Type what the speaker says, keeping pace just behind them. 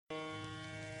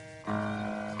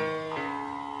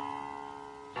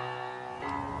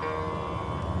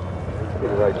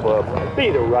right club. Be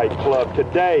the right club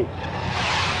today.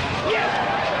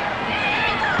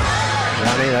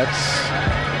 Johnny, that's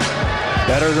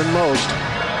better than most.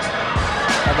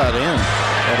 How about in?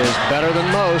 That is better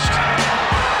than most.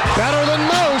 Better than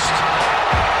most!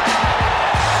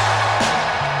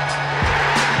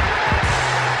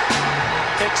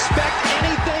 Expect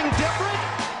anything different?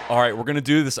 All right, we're going to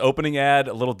do this opening ad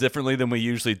a little differently than we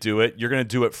usually do it. You're going to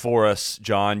do it for us,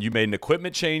 John. You made an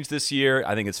equipment change this year.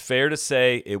 I think it's fair to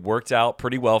say it worked out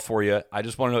pretty well for you. I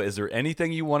just want to know, is there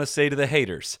anything you want to say to the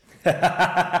haters?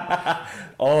 Yes,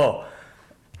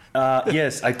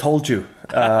 I told you.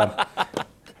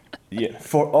 Yeah,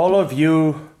 for all of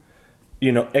you,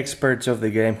 experts of the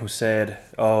game who said,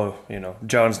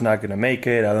 John's not going to make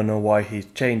it. I don't know why he's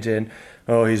changing.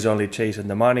 Oh, he's only chasing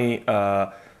the money.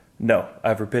 No,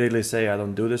 I've repeatedly said I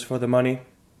don't do this for the money.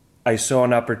 I saw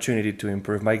an opportunity to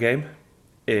improve my game.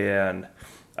 And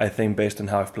I think based on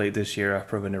how I've played this year, I've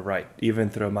proven it right. Even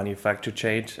through a manufacturer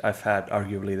change, I've had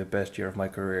arguably the best year of my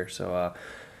career. So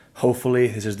hopefully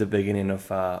this is the beginning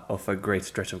of a great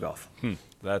stretch of golf.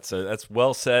 That's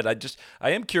well said.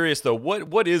 I am curious though,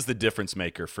 what is the difference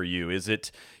maker for you? Is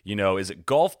it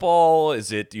golf ball?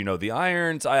 Is it, the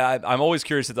irons? I'm always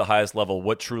curious at the highest level,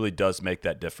 what truly does make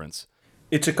that difference?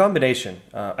 It's a combination.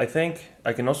 I think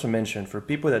I can also mention for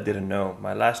people that didn't know,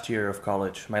 my last year of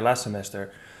college, my last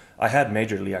semester, I had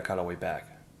majorly a Callaway bag.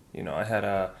 I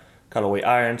had Callaway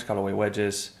irons, Callaway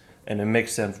wedges, and a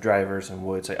mix of drivers and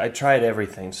woods. I tried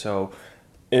everything, so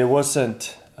it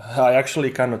wasn't. I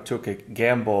actually kind of took a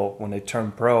gamble when I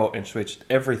turned pro and switched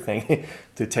everything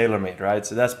to TaylorMade, right?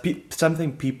 So that's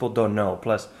something people don't know.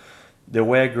 Plus, the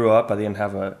way I grew up, I didn't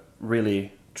have a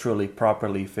really, truly,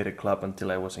 properly fitted club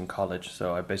until I was in college.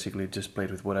 So I basically just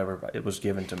played with whatever it was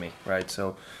given to me, right?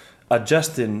 So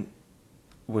adjusting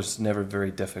was never very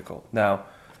difficult. Now,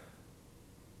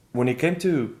 when it came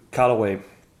to Callaway,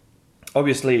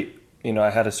 obviously, I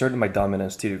had asserted my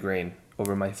dominance tee to green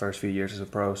over my first few years as a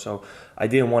pro, so I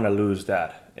didn't want to lose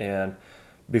that. And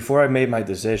before I made my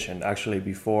decision, actually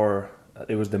before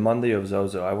it was the Monday of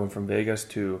Zozo, I went from Vegas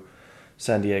to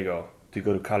San Diego to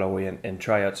go to Callaway and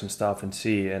try out some stuff and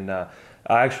see. And I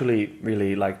actually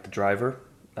really liked the driver.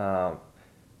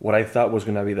 What I thought was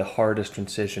going to be the hardest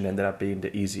transition ended up being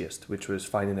the easiest, which was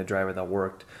finding a driver that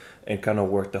worked and kind of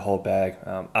worked the whole bag.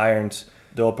 Irons,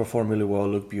 they all performed really well,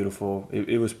 looked beautiful.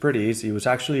 It was pretty easy. It was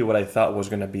actually what I thought was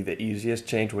going to be the easiest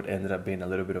change, what ended up being a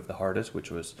little bit of the hardest,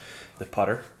 which was the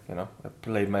putter. I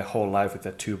played my whole life with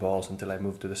the 2 balls until I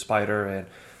moved to the Spider, and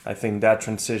I think that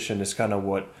transition is kind of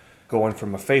what going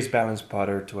from a face balance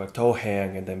putter to a toe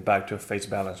hang and then back to a face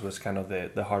balance was kind of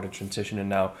the harder transition. And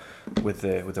now with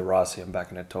the Rossi, I'm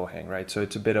back in a toe hang, right? So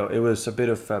it was a bit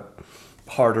of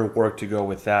harder work to go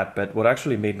with that. But what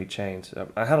actually made me change,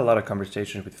 I had a lot of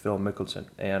conversations with Phil Mickelson,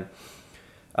 and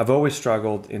I've always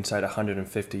struggled inside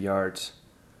 150 yards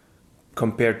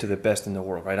compared to the best in the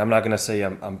world, right? I'm not going to say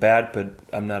I'm bad, but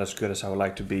I'm not as good as I would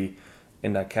like to be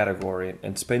in that category.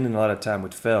 And spending a lot of time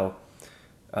with Phil,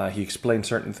 he explained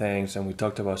certain things, and we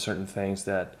talked about certain things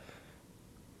that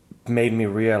made me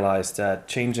realize that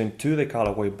changing to the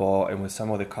Callaway ball and with some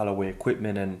of the Callaway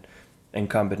equipment and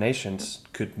combinations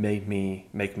could make me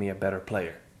a better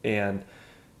player. And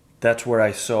that's where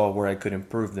I saw where I could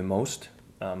improve the most.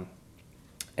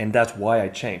 And that's why I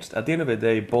changed. At the end of the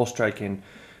day, ball striking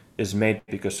is made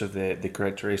because of the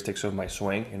characteristics of my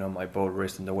swing. My bow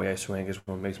wrist and the way I swing is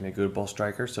what makes me a good ball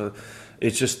striker. So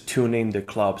it's just tuning the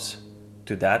clubs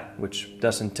to that, which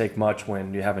doesn't take much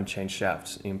when you haven't changed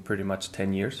shafts in pretty much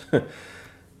 10 years.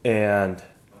 And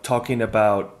talking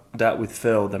about that with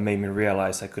Phil, that made me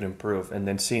realize I could improve. And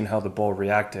then seeing how the ball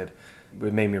reacted,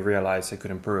 it made me realize I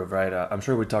could improve, right? I'm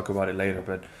sure we'll talk about it later,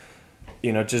 but,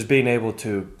 just being able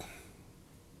to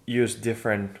use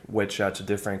different wedge shots,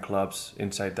 different clubs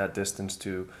inside that distance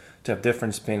to have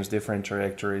different spins, different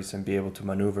trajectories, and be able to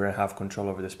maneuver and have control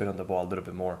over the spin on the ball a little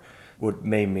bit more would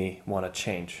make me want to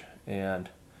change. And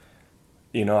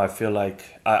I feel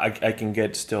like I can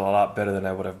get still a lot better than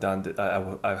I would have done.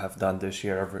 I have done this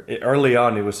year. Early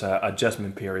on, it was an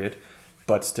adjustment period,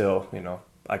 but still,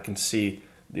 I can see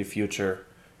the future,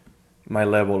 my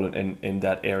level in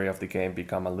that area of the game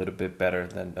become a little bit better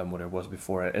than what it was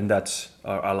before, and that's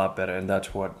a lot better, and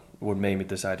that's what made me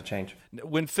decide to change.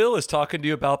 When Phil is talking to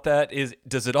you about that,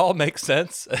 does it all make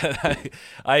sense?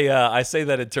 I say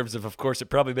that in terms of course, it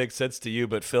probably makes sense to you,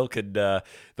 but Phil could, the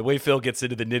way Phil gets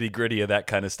into the nitty gritty of that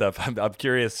kind of stuff, I'm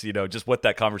curious, just what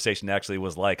that conversation actually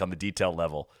was like on the detail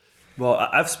level. Well,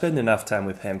 I've spent enough time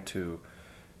with him to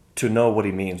know what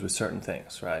he means with certain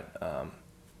things, right?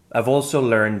 I've also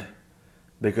learned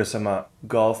because I'm a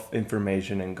golf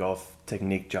information and golf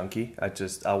technique junkie.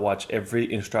 I watch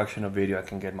every instructional video I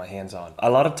can get my hands on. A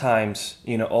lot of times,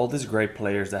 all these great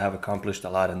players that have accomplished a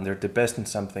lot and they're the best in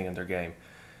something in their game.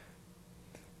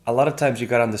 A lot of times you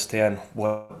gotta understand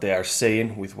what they are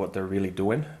saying with what they're really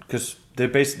doing, because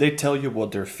they tell you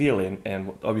what they're feeling,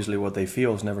 and obviously what they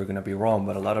feel is never gonna be wrong.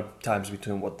 But a lot of times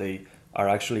between what they are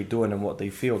actually doing and what they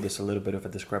feel, there's a little bit of a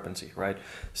discrepancy, right?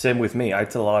 Same with me. I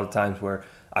tell a lot of times where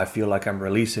I feel like I'm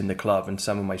releasing the club in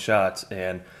some of my shots,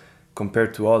 and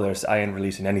compared to others, I ain't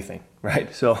releasing anything,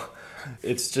 right? So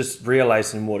it's just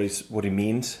realizing what he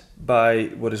means by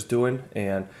what he's doing,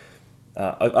 and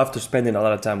after spending a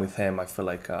lot of time with him, I feel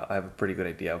like I have a pretty good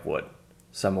idea of what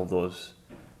some of those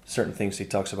certain things he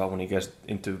talks about when he gets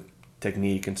into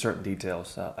technique and certain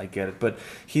details. I get it, but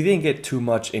he didn't get too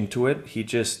much into it.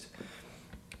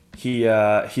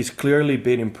 He's clearly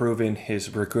been improving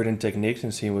his recruiting technique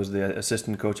since he was the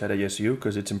assistant coach at ASU,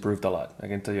 because it's improved a lot. I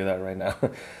can tell you that right now.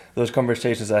 Those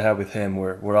conversations I had with him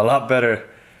were a lot better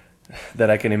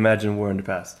than I can imagine were in the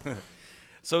past.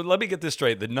 So let me get this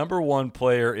straight. The number one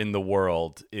player in the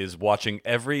world is watching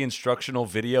every instructional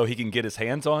video he can get his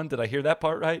hands on. Did I hear that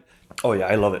part right? Oh yeah,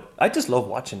 I love it. I just love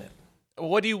watching it.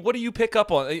 What do you pick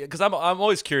up on? Because I'm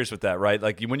always curious with that, right?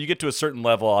 Like when you get to a certain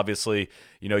level, obviously,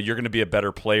 you're going to be a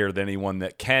better player than anyone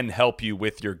that can help you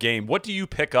with your game. What do you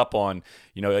pick up on,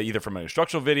 either from an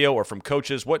instructional video or from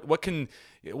coaches? What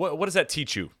does that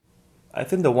teach you? I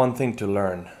think the one thing to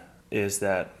learn is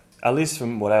that, at least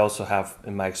from what I also have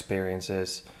in my experience,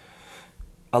 is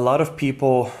a lot of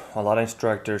people, a lot of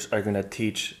instructors are going to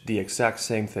teach the exact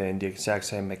same thing, the exact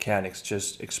same mechanics,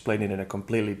 just explain it in a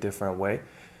completely different way,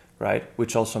 right?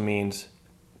 Which also means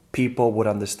people would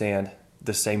understand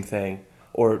the same thing,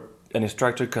 or an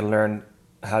instructor can learn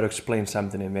how to explain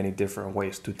something in many different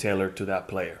ways to tailor to that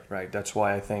player, right? That's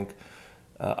why I think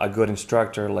a good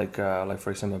instructor, like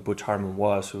for example Butch Harmon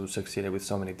was, who succeeded with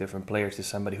so many different players, is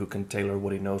somebody who can tailor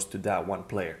what he knows to that one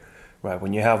player, right?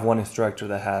 When you have one instructor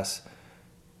that has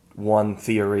one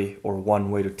theory or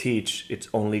one way to teach, it's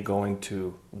only going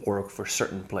to work for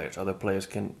certain players. Other players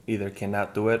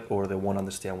cannot do it, or they won't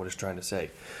understand what he's trying to say.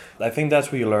 I think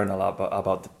that's where you learn a lot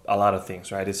about a lot of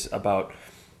things, right? It's about,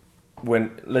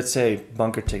 when, let's say,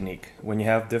 bunker technique. When you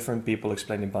have different people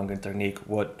explaining bunker technique,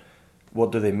 what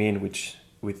do they mean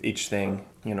with each thing?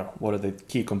 What are the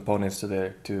key components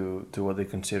to what they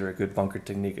consider a good bunker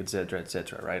technique,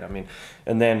 etc., right? I mean,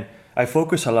 and then I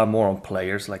focus a lot more on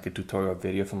players, like a tutorial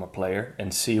video from a player,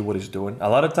 and see what he's doing. A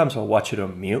lot of times I'll watch it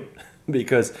on mute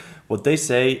because what they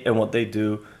say and what they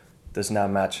do does not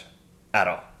match at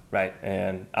all, right?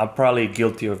 And I'm probably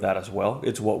guilty of that as well.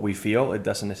 It's what we feel. It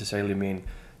doesn't necessarily mean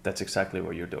that's exactly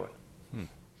what you're doing.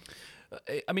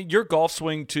 I mean, your golf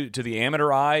swing to the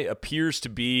amateur eye appears to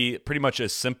be pretty much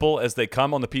as simple as they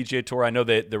come on the PGA Tour. I know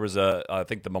that there was I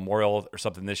think the Memorial or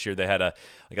something this year, they had a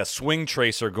swing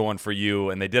tracer going for you,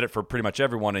 and they did it for pretty much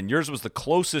everyone. And yours was the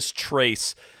closest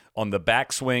trace on the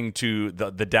backswing to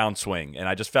the downswing, and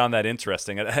I just found that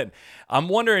interesting. And I'm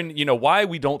wondering, why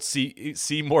we don't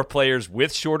see more players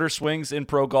with shorter swings in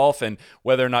pro golf, and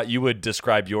whether or not you would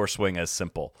describe your swing as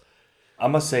simple. I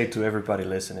must say to everybody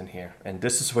listening here, and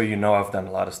this is where I've done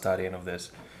a lot of studying of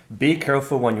this, be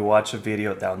careful when you watch a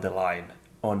video down the line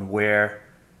on where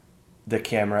the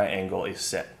camera angle is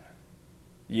set.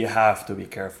 You have to be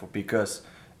careful, because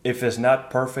if it's not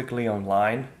perfectly on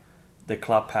line, the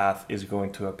club path is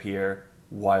going to appear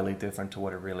wildly different to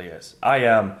what it really is. I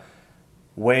am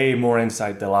way more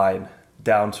inside the line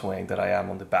downswing than I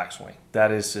am on the backswing.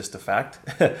 That is just a fact.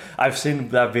 I've seen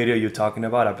that video you're talking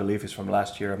about. I believe it's from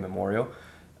last year at Memorial.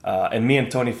 And me and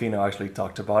Tony Fino actually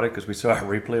talked about it, because we saw a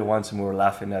replay once and we were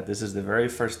laughing at, this is the very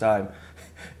first time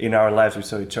in our lives we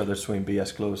saw each other swing be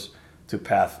as close to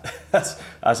path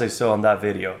as I saw on that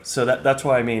video. So that's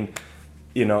why I mean,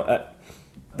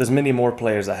 there's many more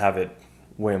players that have it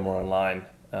way more in line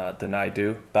than I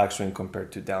do, backswing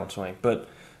compared to downswing. But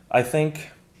I think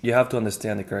you have to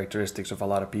understand the characteristics of a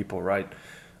lot of people, right?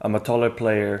 I'm a taller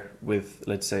player with,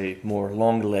 let's say, more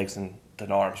long legs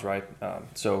than arms, right?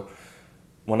 So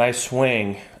when I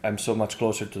swing, I'm so much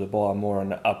closer to the ball. I'm more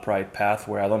on an upright path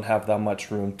where I don't have that much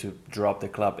room to drop the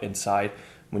club inside.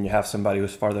 When you have somebody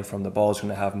who's farther from the ball, is going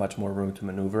to have much more room to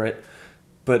maneuver it.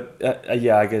 But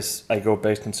yeah, I guess I go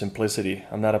based on simplicity.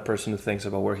 I'm not a person who thinks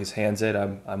about where his hands at.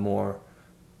 I'm more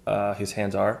his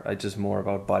hands are. I just more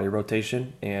about body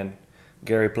rotation. And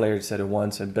Gary Player said it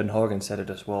once, and Ben Hogan said it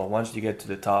as well. Once you get to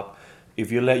the top,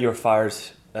 if you let your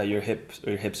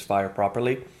hips fire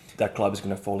properly, that club is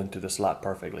going to fall into the slot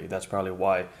perfectly. That's probably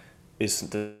why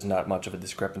there's not much of a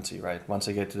discrepancy, right? Once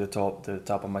I get to the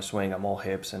top of my swing, I'm all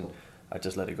hips, and I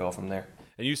just let it go from there.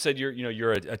 And you said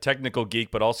you're a technical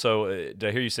geek, but also did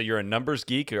I hear you say you're a numbers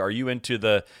geek? Are you into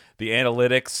the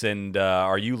analytics, and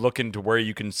are you looking to where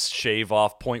you can shave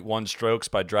off .1 strokes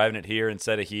by driving it here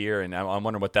instead of here? And I'm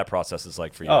wondering what that process is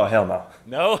like for you. Oh, hell no.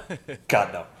 No?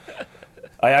 God, no.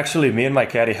 Me and my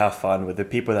caddy have fun with the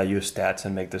people that use stats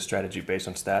and make the strategy based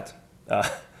on stats.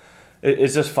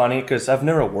 It's just funny because I've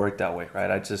never worked that way,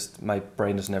 right? My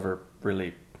brain is never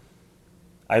really,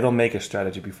 I don't make a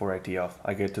strategy before I tee off.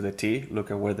 I get to the tee,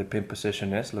 look at where the pin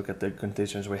position is, look at the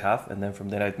conditions we have, and then from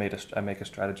there I make a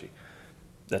strategy.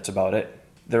 That's about it.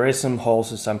 There is some holes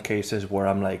in some cases where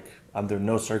I'm like, under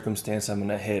no circumstance I'm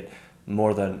gonna hit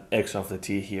more than X off the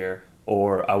tee here,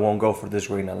 or I won't go for this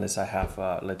green unless I have,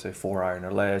 let's say, 4 iron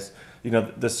or less.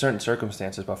 There's certain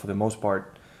circumstances, but for the most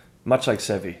part, much like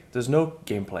Sevi, there's no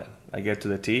game plan. I get to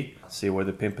the tee, see where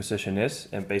the pin position is,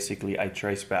 and basically I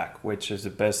trace back, which is the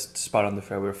best spot on the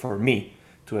fairway for me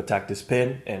to attack this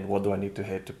pin, and what do I need to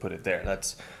hit to put it there.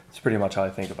 That's pretty much how I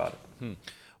think about it.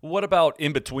 What about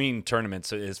in between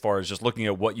tournaments, as far as just looking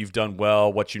at what you've done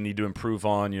well, what you need to improve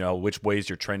on, which ways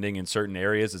you're trending in certain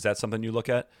areas? Is that something you look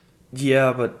at?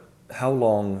 Yeah, but how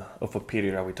long of a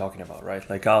period are we talking about, right?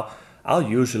 Like I'll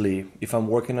usually, if I'm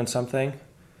working on something,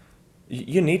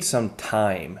 you need some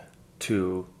time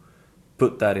to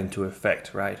put that into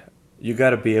effect, right? You got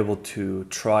to be able to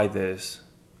try this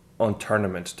on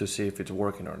tournaments to see if it's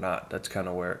working or not. That's kind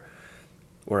of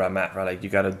where I'm at, right? Like you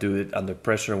got to do it under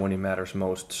pressure when it matters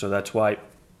most. So that's why,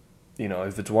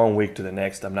 if it's 1 week to the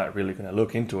next, I'm not really going to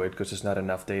look into it because there's not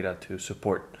enough data to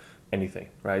support anything,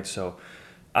 right? So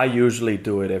I usually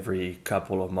do it every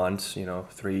couple of months,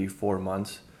 3-4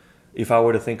 months. If I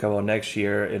were to think about next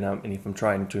year and if I'm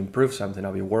trying to improve something,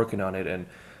 I'll be working on it, and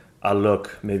I'll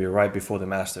look maybe right before the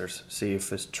Masters, see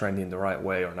if it's trending the right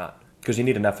way or not. Because you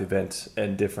need enough events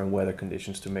and different weather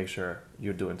conditions to make sure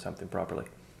you're doing something properly.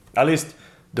 At least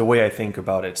the way I think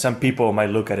about it. Some people might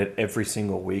look at it every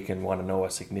single week and want to know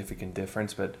a significant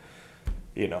difference, but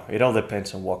it all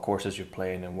depends on what courses you're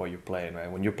playing and what you're playing, right?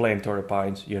 When you're playing Torrey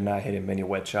Pines, you're not hitting many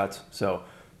wet shots, so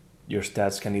your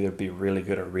stats can either be really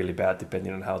good or really bad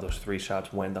depending on how those 3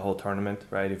 shots went the whole tournament,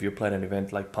 right? If you're playing an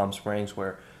event like Palm Springs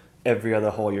where every other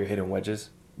hole you're hitting wedges,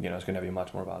 it's going to be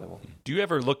much more valuable. Do you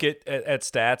ever look at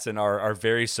stats and are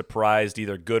very surprised,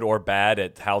 either good or bad,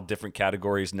 at how different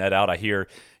categories net out? I hear,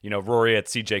 Rory at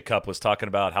CJ Cup was talking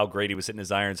about how great he was hitting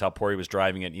his irons, how poor he was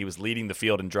driving it. And he was leading the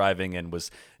field in driving and was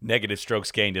negative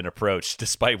strokes gained in approach,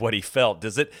 despite what he felt.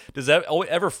 Does that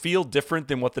ever feel different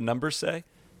than what the numbers say?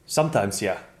 Sometimes,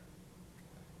 yeah.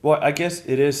 Well, I guess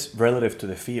it is relative to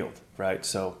the field, right?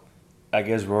 So I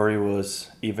guess Rory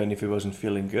was, even if he wasn't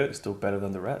feeling good, still better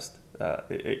than the rest.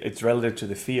 It's relative to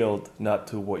the field, not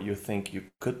to what you think you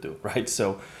could do, right?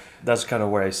 So that's kind of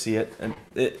where I see it. And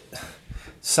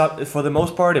for the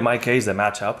most part, in my case, they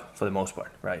match up for the most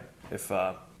part, right? If,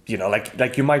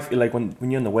 like you might feel like when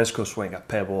you're in the West Coast swing at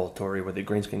Pebble, Torrey, where the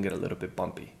greens can get a little bit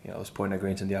bumpy. Those point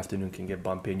greens in the afternoon can get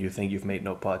bumpy, and you think you've made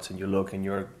no putts, and you look and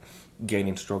you're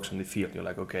gaining strokes in the field. You're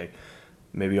like, okay,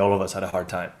 maybe all of us had a hard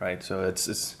time, right? So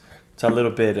it's a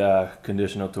little bit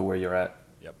conditional to where you're at.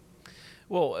 Yep.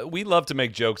 Well, we love to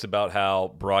make jokes about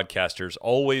how broadcasters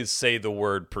always say the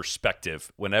word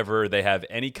perspective whenever they have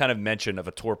any kind of mention of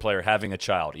a tour player having a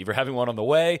child, either having one on the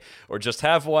way or just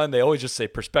have one. They always just say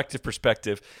perspective,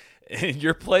 perspective. And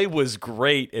your play was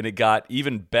great, and it got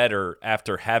even better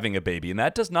after having a baby. And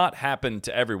that does not happen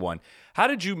to everyone. How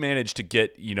did you manage to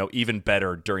get, even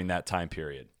better during that time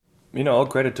period? All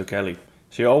credit to Kelly.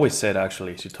 She always said,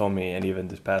 actually, she told me, and even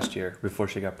this past year, before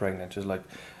she got pregnant, she's like,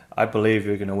 I believe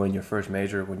you're going to win your first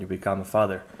major when you become a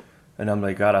father. And I'm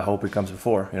like, God, I hope it comes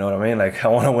before. You know what I mean? Like, I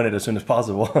want to win it as soon as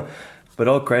possible. But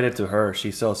all credit to her.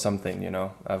 She saw something,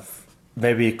 I've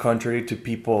maybe contrary to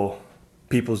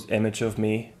people's image of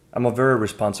me, I'm a very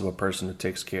responsible person who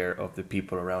takes care of the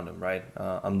people around him, right?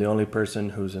 I'm the only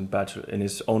person who's in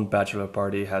his own bachelor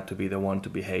party had to be the one to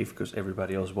behave because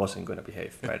everybody else wasn't going to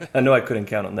behave, right? I know I couldn't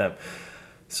count on them.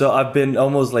 So I've been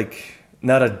almost like,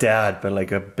 not a dad, but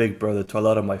like a big brother to a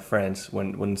lot of my friends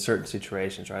when in certain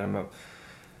situations, right? I'm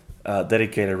a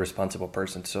dedicated, responsible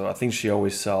person. So I think she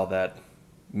always saw that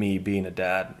me being a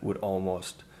dad would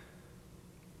almost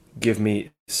give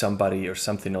me somebody or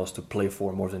something else to play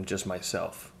for more than just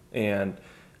myself. And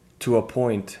to a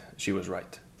point, she was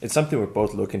right. It's something we're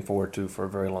both looking forward to for a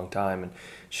very long time. And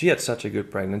she had such a good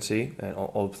pregnancy, and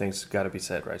all things got to be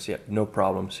said, right? She had no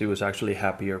problems. She was actually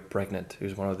happier pregnant. She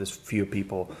was one of these few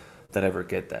people that ever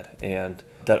get that. And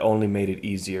that only made it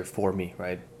easier for me,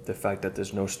 right? The fact that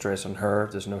there's no stress on her,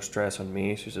 there's no stress on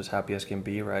me. She's as happy as can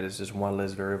be, right? It's just one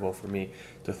less variable for me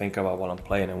to think about while I'm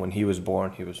playing. And when he was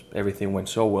born, everything went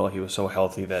so well. He was so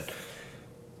healthy that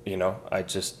I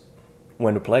just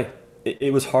went to play.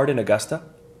 It was hard in Augusta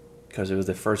because it was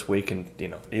the first week, and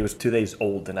it was 2 days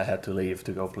old, and I had to leave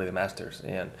to go play the Masters,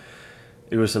 and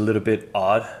it was a little bit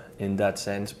odd in that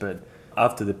sense. But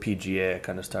after the PGA, I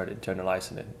kind of started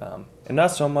internalizing it, and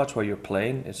not so much while you're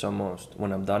playing. It's almost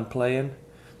when I'm done playing.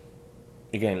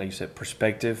 Again, like you said,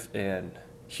 perspective and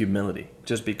humility.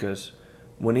 Just because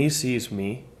when he sees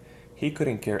me, he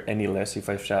couldn't care any less if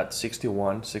I shot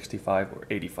 61, 65, or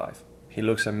 85. He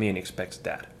looks at me and expects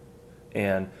that.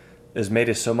 And it's made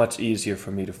it so much easier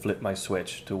for me to flip my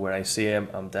switch to where I see him,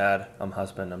 I'm dad, I'm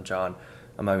husband, I'm John,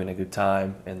 I'm having a good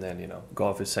time, and then,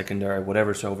 golf is secondary,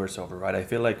 whatever's over, it's over, right? I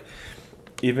feel like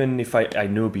even if I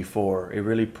knew before, it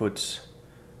really puts,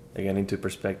 again, into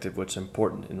perspective what's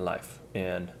important in life.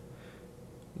 And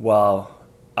while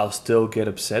I'll still get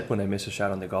upset when I miss a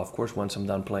shot on the golf course, once I'm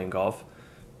done playing golf,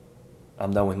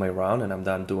 I'm done with my round and I'm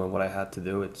done doing what I had to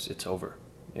do, it's over.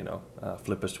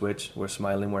 Flip a switch, we're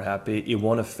smiling, we're happy. It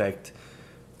won't affect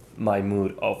my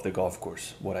mood off the golf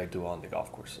course, what I do on the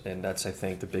golf course. And that's, I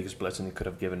think, the biggest blessing it could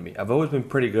have given me. I've always been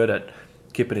pretty good at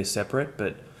keeping it separate,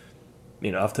 but,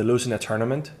 after losing a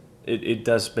tournament, it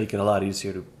does make it a lot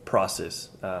easier to process.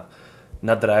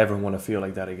 Not that I ever want to feel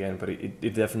like that again, but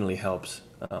it definitely helps.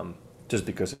 Just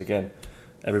because, again,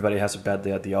 everybody has a bad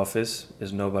day at the office.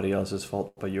 It's nobody else's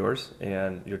fault but yours.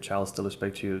 And your child still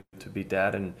expects you to be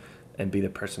dad and be the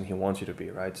person he wants you to be,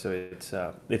 right? So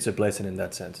it's a blessing in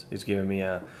that sense. It's given me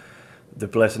the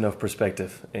blessing of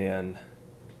perspective. And,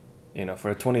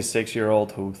 for a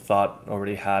 26-year-old who thought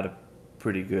already had a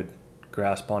pretty good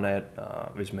grasp on it,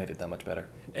 it's made it that much better.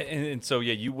 And so,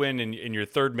 yeah, you win in your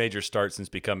third major start since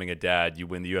becoming a dad. You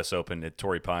win the U.S. Open at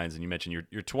Torrey Pines, and you mentioned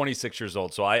you're 26 years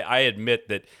old. So I admit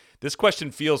that this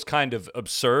question feels kind of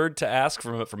absurd to ask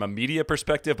from a media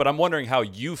perspective, but I'm wondering how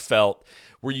you felt.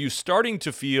 Were you starting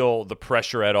to feel the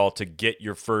pressure at all to get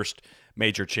your first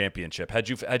major championship? Had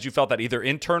you felt that either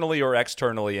internally or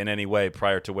externally in any way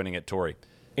prior to winning at Torrey?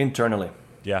 Internally.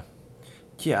 Yeah.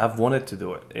 Yeah, I've wanted to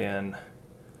do it. And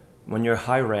when you're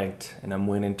high ranked and I'm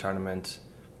winning tournaments,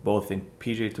 both in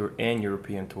PGA Tour and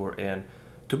European Tour, and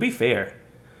to be fair,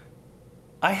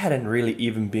 I hadn't really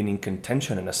even been in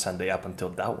contention on a Sunday up until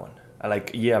that one.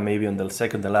 Maybe on the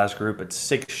second to last group, but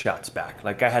 6 shots back.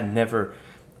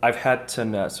 I've had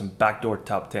some backdoor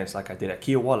top tens like I did at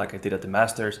Kiowa, like I did at the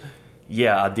Masters.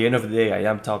 Yeah, at the end of the day, I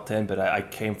am top 10, but I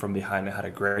came from behind. I had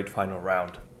a great final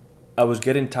round. I was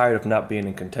getting tired of not being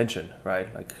in contention, right?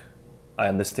 I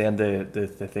understand the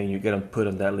thing, you get put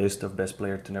on that list of best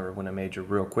player to never win a major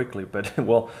real quickly, but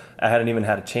well, I hadn't even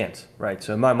had a chance, right?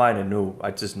 So in my mind, I knew I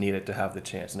just needed to have the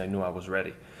chance, and I knew I was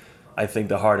ready. I think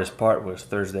the hardest part was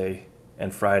Thursday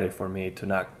and Friday for me to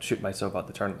not shoot myself out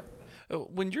the tournament.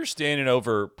 When you're standing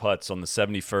over putts on the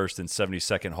 71st and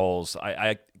 72nd holes,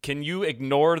 I can you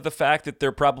ignore the fact that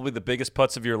they're probably the biggest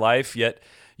putts of your life? Yet,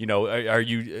 are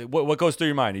you? What goes through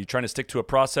your mind? Are you trying to stick to a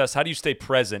process? How do you stay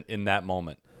present in that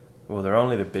moment? Well, they're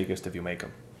only the biggest if you make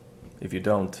them. If you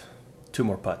don't, 2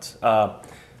 more putts. That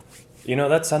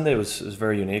Sunday was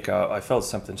very unique. I felt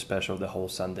something special the whole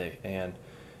Sunday. And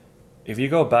if you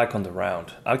go back on the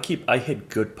round, I hit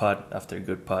good putt after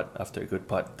good putt after good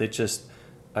putt. They just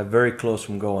are very close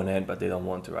from going in, but they don't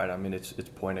want to, right? I mean, it's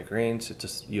pointed greens. It's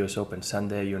just U.S. Open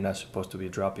Sunday. You're not supposed to be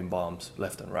dropping bombs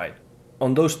left and right.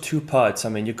 On those 2 putts, I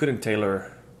mean, you couldn't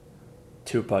tailor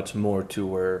 2 putts more to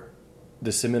where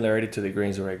the similarity to the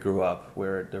greens where I grew up,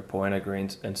 where they're pointed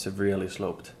greens and severely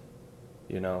sloped.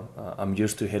 I'm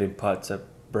used to hitting putts that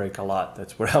break a lot.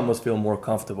 That's where I almost feel more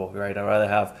comfortable, right? I'd rather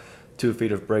have 2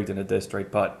 feet of break than a dead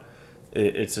straight putt.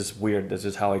 It's just weird. That's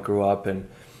just how I grew up and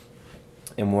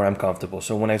where I'm comfortable.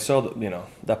 So when I saw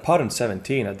that putt on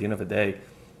 17, at the end of the day,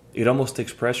 it almost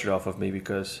takes pressure off of me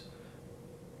because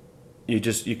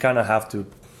you kind of have to,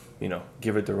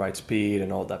 give it the right speed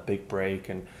and all that big break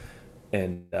and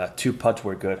 2 putts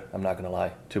were good. I'm not gonna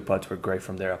lie. 2 putts were great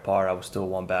from there. At par, I was still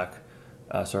 1 back.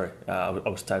 I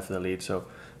was tied for the lead, so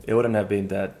it wouldn't have been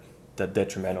that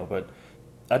detrimental. But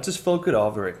I just felt good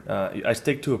over it. I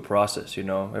stick to a process.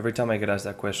 Every time I get asked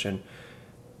that question,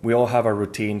 we all have a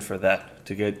routine for that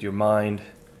to get your mind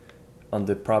on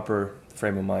the proper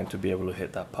frame of mind to be able to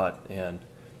hit that putt, and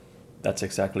that's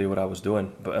exactly what I was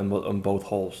doing. But on both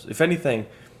holes, if anything,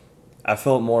 I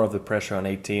felt more of the pressure on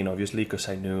 18, obviously, because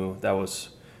I knew that was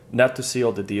not to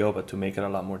seal the deal, but to make it a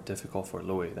lot more difficult for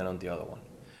Louis than on the other one.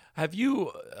 Have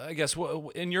you, I guess,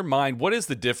 in your mind, what is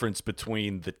the difference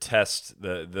between the test,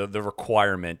 the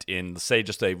requirement in, say,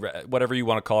 just whatever you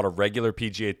want to call it, a regular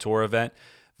PGA Tour event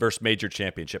versus major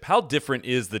championship. How different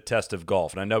is the test of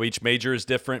golf? And I know each major is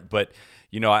different, but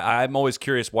I'm always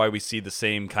curious why we see the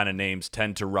same kind of names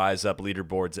tend to rise up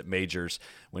leaderboards at majors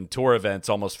when tour events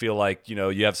almost feel like,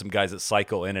 you have some guys that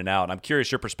cycle in and out. I'm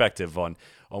curious your perspective on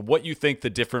what you think the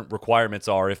different requirements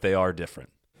are, if they are different.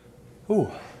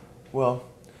 Well,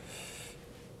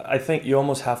 I think you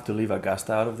almost have to leave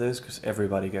Augusta out of this because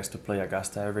everybody gets to play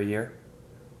Augusta every year,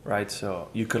 right? So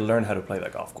you could learn how to play the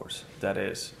golf course. That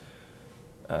is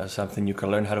something you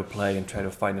can learn how to play and try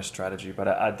to find a strategy. But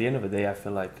at the end of the day, I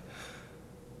feel like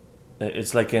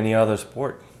it's like any other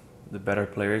sport. The better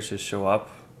players just show up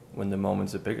when the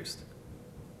moment's the biggest.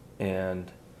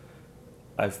 And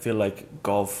I feel like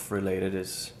golf related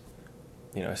is,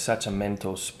 such a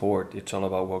mental sport. It's all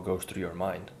about what goes through your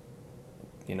mind.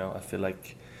 I feel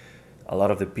like a lot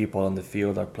of the people on the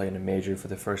field are playing a major for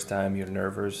the first time. You're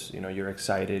nervous, you're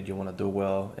excited, you want to do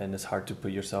well, and it's hard to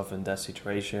put yourself in that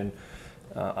situation.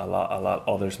 A lot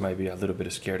others might be a little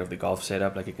bit scared of the golf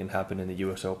setup, like it can happen in the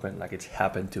U.S. Open, like it's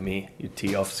happened to me. You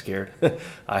tee off scared.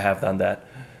 I have done that.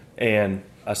 And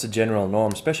as a general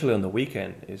norm, especially on the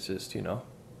weekend, it's just,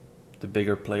 the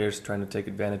bigger players trying to take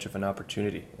advantage of an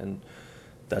opportunity. And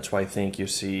that's why I think you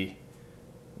see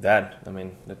that. I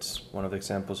mean, that's one of the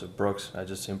examples of Brooks.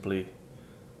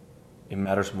 It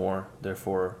matters more,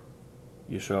 therefore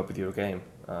you show up with your game.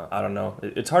 I don't know.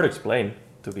 It's hard to explain,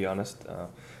 to be honest.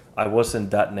 I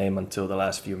wasn't that name until the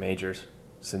last few majors,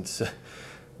 since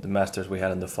the Masters we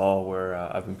had in the fall, where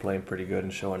I've been playing pretty good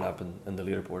and showing up in the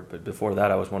leaderboard. But before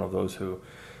that, I was one of those who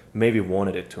maybe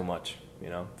wanted it too much.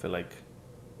 Feel like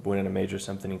winning a major is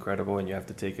something incredible, and you have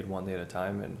to take it one day at a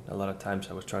time. And a lot of times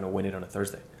I was trying to win it on a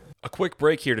Thursday. A quick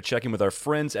break here to check in with our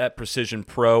friends at Precision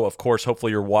Pro. Of course,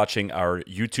 hopefully you're watching our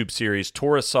YouTube series,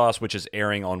 Tourist Sauce, which is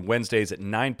airing on Wednesdays at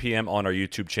 9 p.m. on our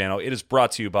YouTube channel. It is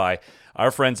brought to you by our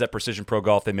friends at Precision Pro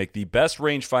Golf. They make the best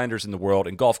rangefinders in the world,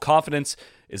 and golf confidence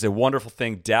is a wonderful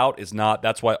thing. Doubt is not.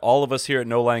 That's why all of us here at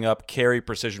No Laying Up carry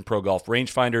Precision Pro Golf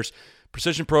rangefinders.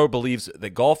 Precision Pro believes that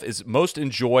golf is most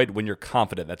enjoyed when you're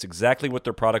confident. That's exactly what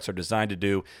their products are designed to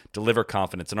do, deliver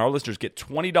confidence. And our listeners get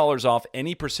 $20 off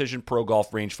any Precision Pro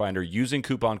Golf rangefinder using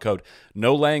coupon code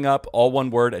NOLAYINGUP, all one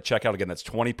word, at checkout. Again, that's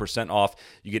 20% off.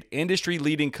 You get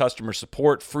industry-leading customer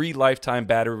support, free lifetime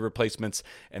battery replacements,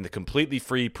 and the completely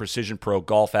free Precision Pro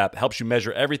Golf app. It helps you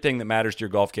measure everything that matters to your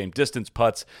golf game: distance,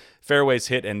 putts, fairways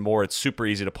hit, and more. It's super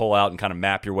easy to pull out and kind of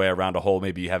map your way around a hole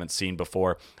maybe you haven't seen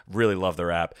before. Really love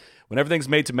their app. When everything's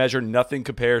made to measure, nothing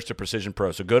compares to Precision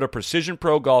Pro. So go to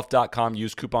PrecisionProGolf.com,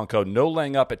 use coupon code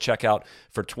NOLAYINGUP at checkout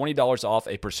for $20 off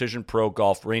a Precision Pro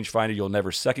Golf rangefinder. You'll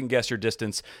never second-guess your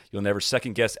distance. You'll never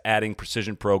second-guess adding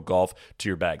Precision Pro Golf to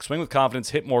your bag. Swing with confidence,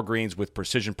 hit more greens with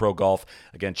Precision Pro Golf.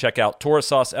 Again, check out Tourist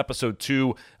Sauce Episode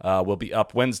 2 will be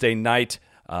up Wednesday night.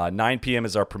 9 p.m.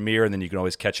 is our premiere, and then you can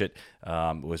always catch it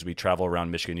as we travel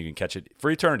around Michigan. You can catch it for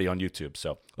eternity on YouTube.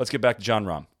 So let's get back to Jon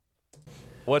Rahm.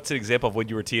 What's an example of when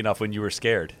you were teeing off when you were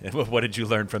scared? And what did you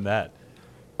learn from that?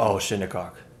 Oh,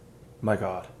 Shinnecock. My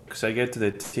God. Because I get to the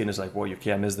tee and it's like, well, you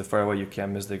can't miss the fairway, you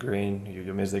can't miss the green.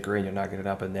 You miss the green, you're not getting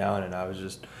up and down. And I was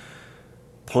just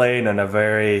playing on a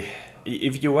very...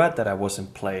 If you add that, I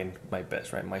wasn't playing my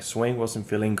best, right? My swing wasn't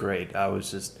feeling great. I was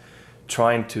just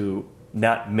trying to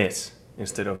not miss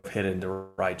instead of hitting the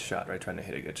right shot, right? Trying to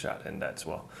hit a good shot. And that's,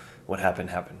 well, what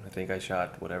happened. I think I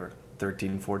shot,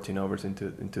 13, 14 overs in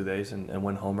 2 days and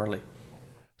went home early.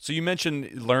 So you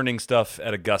mentioned learning stuff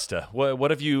at Augusta.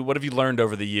 What have you learned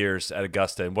over the years at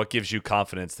Augusta, and what gives you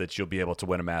confidence that you'll be able to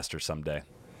win a Masters someday?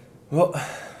 Well,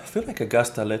 I feel like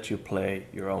Augusta lets you play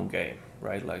your own game,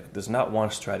 right? Like there's not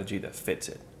one strategy that fits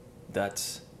it.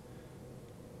 That's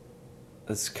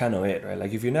kind of it, right?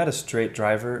 Like if you're not a straight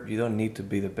driver, you don't need to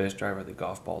be the best driver of the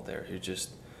golf ball there. You just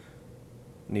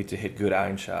need to hit good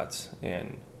iron shots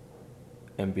and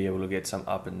be able to get some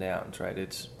up and downs,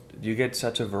 right? You get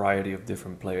such a variety of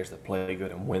different players that play good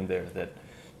and win there that,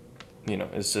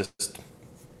 it's just,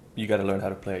 you got to learn how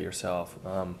to play it yourself.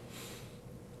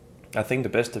 I think the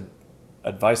best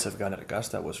advice I've gotten at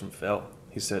Augusta was from Phil.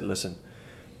 He said, listen,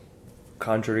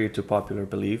 contrary to popular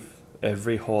belief,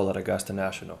 every hole at Augusta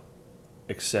National,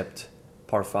 except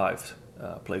par 5,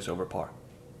 plays over par.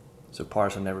 So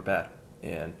pars are never bad.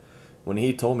 And when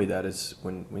he told me that is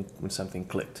when something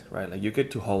clicked, right? Like you get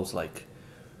to holes like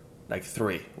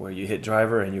 3 where you hit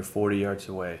driver and you're 40 yards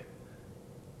away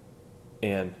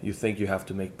and you think you have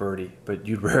to make birdie, but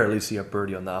you rarely see a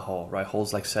birdie on that hole, right?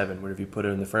 Holes like 7 where if you put it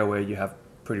in the fairway, you have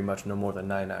pretty much no more than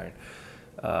 9 iron.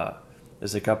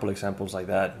 There's a couple examples like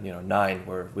that, 9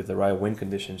 where with the right wind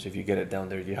conditions, if you get it down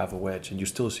there, you have a wedge and you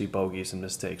still see bogeys and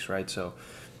mistakes, right? So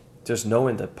just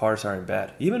knowing that pars aren't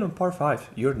bad. Even on par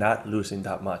 5, you're not losing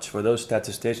that much. For those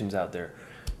statisticians out there,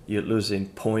 you're losing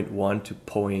zero point 0.1 to zero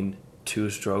point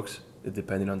 0.2 strokes,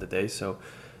 depending on the day. So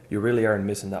you really aren't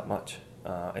missing that much.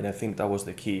 And I think that was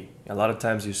the key. A lot of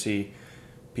times you see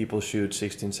people shoot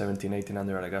 16, 17, 18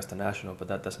 under at Augusta National, but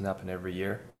that doesn't happen every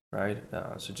year, right?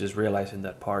 So just realizing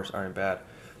that pars aren't bad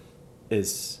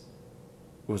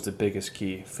was the biggest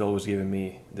key. Phil was giving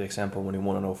me the example when he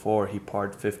won on 04. He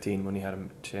parred 15 when he had a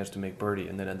chance to make birdie,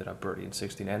 and then ended up birdieing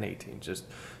 16 and 18, just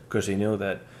because he knew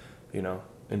that,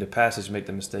 in the past he's made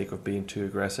the mistake of being too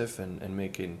aggressive and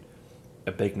making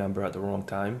a big number at the wrong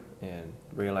time, and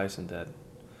realizing that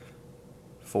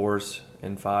 4s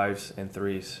and 5s and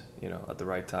 3s, at the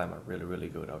right time are really, really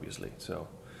good, obviously. So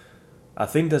I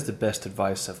think that's the best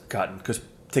advice I've gotten, because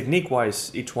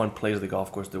technique-wise, each one plays the golf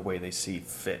course the way they see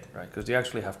fit, right? Because you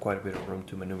actually have quite a bit of room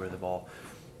to maneuver the ball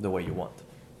the way you want.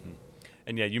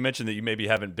 And yeah, you mentioned that you maybe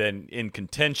haven't been in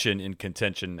contention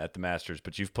at the Masters,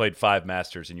 but you've played 5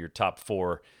 Masters in your top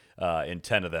 4 in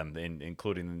 10 of them,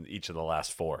 including each of the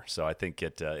last 4. So I think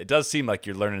it does seem like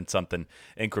you're learning something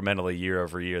incrementally year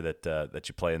over year that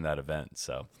you play in that event.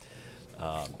 So.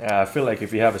 I feel like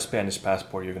if you have a Spanish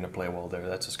passport, you're going to play well there.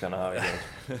 That's just kind of how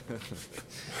it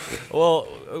goes. Well,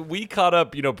 we caught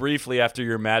up, briefly after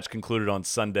your match concluded on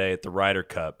Sunday at the Ryder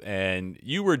Cup, and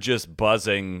you were just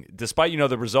buzzing. Despite,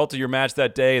 the result of your match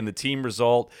that day and the team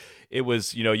result, it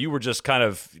was, you were just kind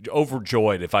of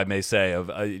overjoyed, if I may say,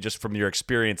 of just from your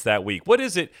experience that week. What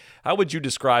is it? How would you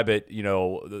describe it?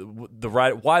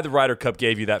 Why the Ryder Cup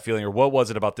gave you that feeling, or what was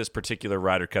it about this particular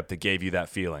Ryder Cup that gave you that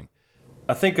feeling?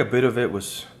 I think a bit of it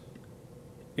was,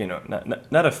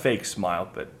 not a fake smile,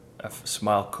 but a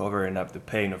smile covering up the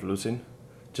pain of losing.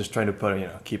 Just trying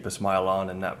to keep a smile on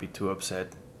and not be too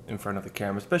upset in front of the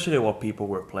camera, especially while people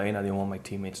were playing. I didn't want my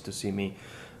teammates to see me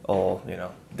all,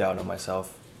 down on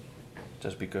myself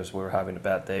just because we were having a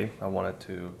bad day. I wanted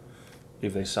to,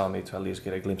 if they saw me, to at least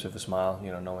get a glimpse of a smile,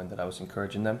 knowing that I was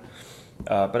encouraging them.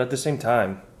 But at the same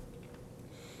time,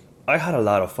 I had a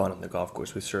lot of fun on the golf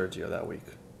course with Sergio that week.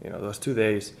 Those 2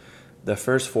 days, the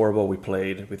first 4-ball we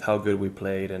played, with how good we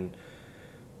played, and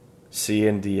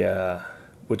seeing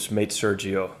which made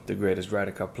Sergio the greatest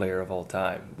Ryder Cup player of all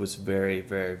time, was very,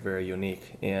 very, very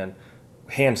unique. And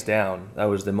hands down, that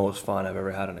was the most fun I've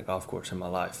ever had on a golf course in my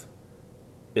life.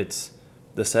 It's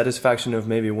the satisfaction of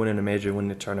maybe winning a major, winning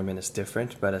a tournament is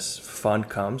different, but as fun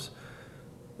comes,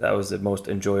 that was the most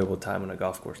enjoyable time on a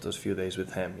golf course, those few days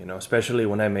with him, especially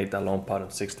when I made that long putt on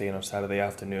 16 on Saturday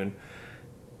afternoon.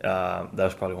 That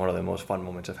was probably one of the most fun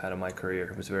moments I've had in my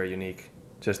career. It was very unique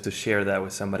just to share that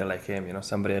with somebody like him,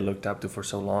 somebody I looked up to for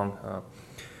so long.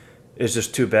 It's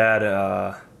just too bad,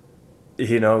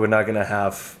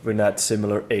 we're not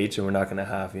similar age, and we're not going to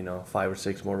have, 5 or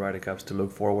 6 more Ryder Cups to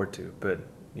look forward to. But,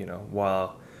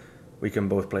 while we can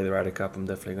both play the Ryder Cup, I'm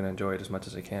definitely going to enjoy it as much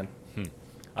as I can.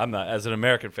 I'm not, as an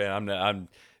American fan,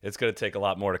 it's going to take a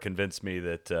lot more to convince me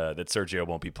that Sergio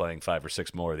won't be playing 5 or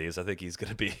 6 more of these. I think he's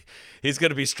going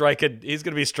to be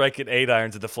striking 8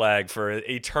 irons at the flag for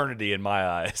eternity in my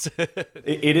eyes.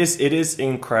 It is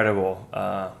incredible.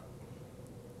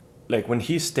 Like when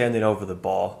he's standing over the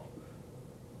ball,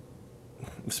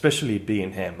 especially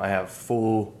being him, I have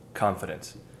full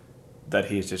confidence that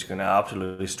he's just going to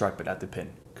absolutely strike it at the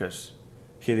pin, because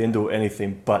he didn't do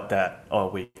anything but that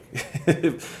all week.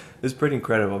 It's pretty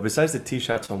incredible. Besides the tee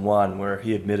shots on one, where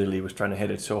he admittedly was trying to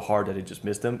hit it so hard that he just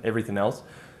missed them, everything else,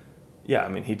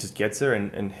 he just gets there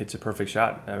and hits a perfect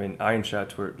shot. Iron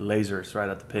shots were lasers right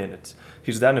at the pin.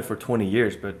 He's done it for 20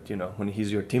 years, but when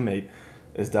he's your teammate,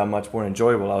 it's that much more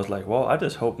enjoyable. I was like, well, I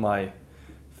just hope my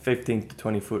 15 to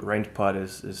 20 foot range putt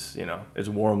is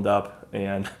warmed up,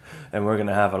 and we're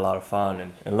gonna have a lot of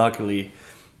fun. And luckily,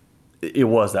 it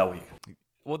was that week.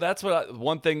 Well, that's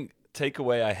one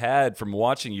takeaway I had from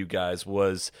watching you guys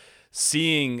was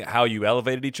seeing how you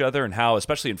elevated each other, and how,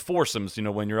 especially in foursomes,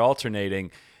 when you're alternating,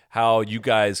 how you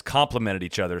guys complemented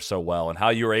each other so well, and how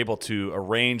you were able to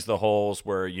arrange the holes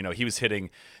where, he was hitting,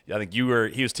 I think he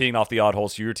was teeing off the odd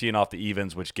holes, so you were teeing off the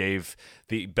evens, which gave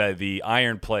the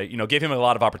iron play, gave him a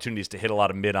lot of opportunities to hit a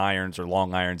lot of mid irons or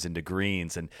long irons into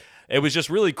greens. And it was just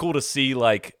really cool to see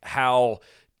like how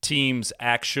teams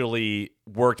actually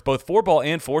worked both 4-ball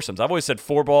and foursomes. I've always said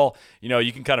 4-ball,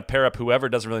 you can kind of pair up whoever, it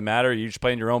doesn't really matter. You're just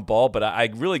playing your own ball. But I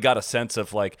really got a sense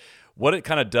of like what it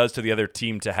kind of does to the other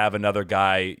team to have another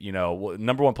guy,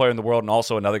 number 1 player in the world, and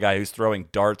also another guy who's throwing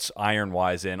darts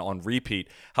iron-wise in on repeat,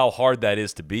 how hard that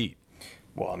is to beat.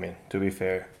 Well, to be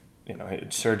fair,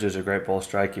 Sergio's a great ball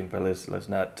striking, but let's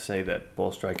not say that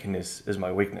ball striking is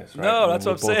my weakness, right? No, that's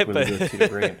what I'm saying. Really good tee to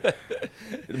green.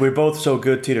 We're both so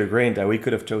good tee to green that we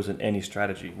could have chosen any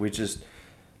strategy. We just,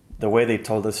 the way they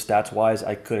told us stats wise,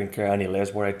 I couldn't care any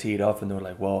less where I teed off, and they were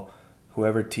like, well,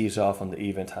 whoever tees off on the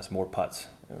event has more putts.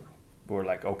 We're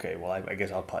like, okay, well, I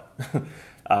guess I'll putt.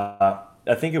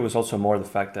 I think it was also more the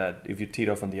fact that if you teed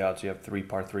off on the odds, you have 3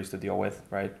 par 3s to deal with,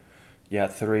 right? You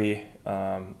had 3,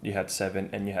 you had 7,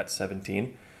 and you had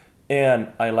 17.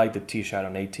 And I like the tee shot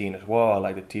on 18 as well. I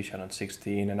like the tee shot on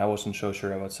 16, and I wasn't so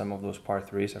sure about some of those par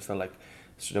 3s. I felt like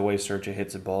the way Sergio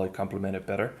hits the ball, it complemented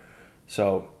better.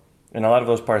 So, and a lot of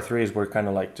those par 3s were kind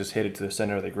of like just hit it to the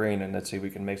center of the green and let's see if we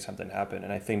can make something happen.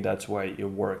 And I think that's why it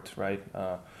worked, right?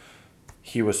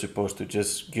 He was supposed to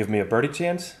just give me a birdie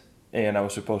chance, and I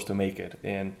was supposed to make it.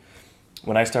 And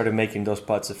when I started making those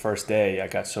putts the first day, I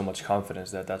got so much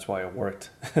confidence that that's why it worked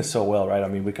so well, right? I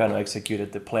mean, we kind of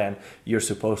executed the plan you're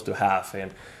supposed to have.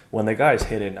 And when the guys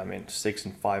hit it, 6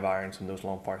 and 5 irons on those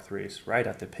long par 3s right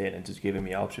at the pin and just giving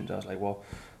me options, I was like, well,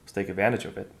 let's take advantage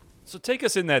of it. So take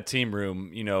us in that team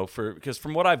room, because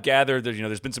from what I've gathered,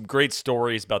 there's been some great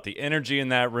stories about the energy in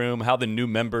that room, how the new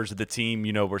members of the team,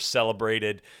 were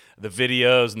celebrated, the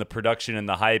videos and the production and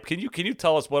the hype. Can you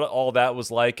tell us what all that was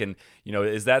like? And,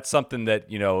 is that something that,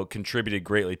 contributed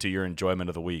greatly to your enjoyment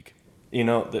of the week?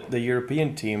 The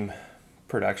European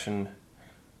production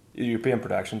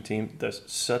team does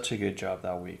such a good job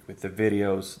that week with the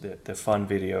videos, the fun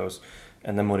videos,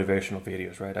 and the motivational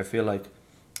videos, right? I feel like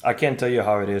I can't tell you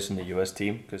how it is in the U.S.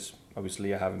 team because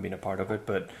obviously I haven't been a part of it,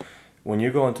 but when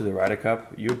you go into the Ryder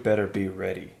Cup, you better be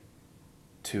ready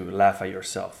to laugh at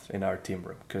yourself in our team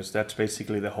room because that's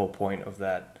basically the whole point of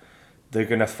that. They're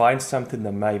going to find something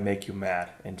that might make you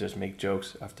mad and just make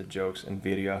jokes after jokes and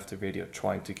video after video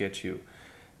trying to get you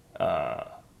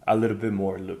a little bit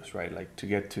more loose, right? Like to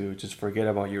get to just forget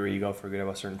about your ego, forget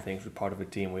about certain things. We're part of a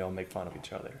team. We all make fun of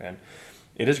each other. And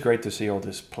it is great to see all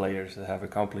these players that have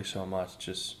accomplished so much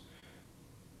just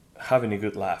having a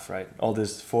good laugh, right? All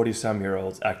these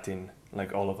 40-some-year-olds acting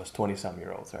like all of us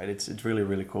 20-some-year-olds, right? It's really,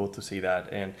 really cool to see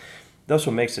that. And that's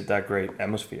what makes it that great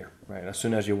atmosphere, right? As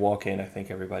soon as you walk in, I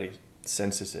think everybody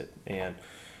senses it. And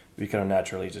we kind of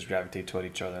naturally just gravitate toward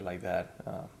each other like that.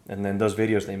 And then those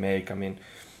videos they make,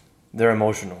 they're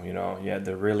emotional, Yeah,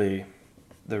 they're really,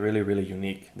 really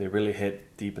unique. They really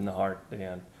hit deep in the heart.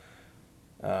 And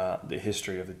the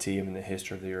history of the team and the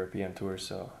history of the European Tour.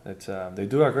 So it's they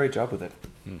do a great job with it.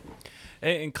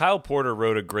 And Kyle Porter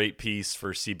wrote a great piece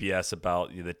for CBS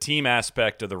about the team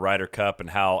aspect of the Ryder Cup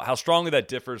and how strongly that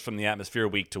differs from the atmosphere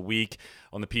week to week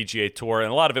on the PGA Tour.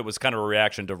 And a lot of it was kind of a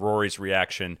reaction to Rory's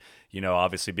reaction,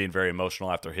 obviously being very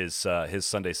emotional after his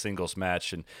Sunday singles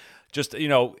match. And just,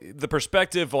 the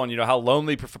perspective on, how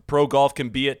lonely pro golf can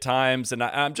be at times. And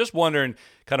I'm just wondering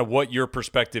kind of what your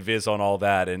perspective is on all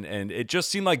that. And it just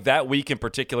seemed like that week in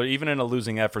particular, even in a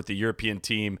losing effort, the European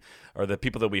team or the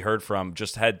people that we heard from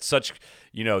just had such,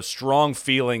 strong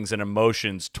feelings and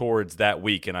emotions towards that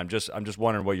week. And I'm just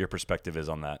wondering what your perspective is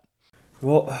on that.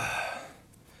 Well,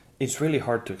 it's really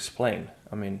hard to explain.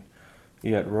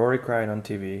 You had Rory crying on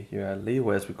TV, you had Lee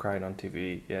Westwood crying on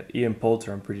TV, you had Ian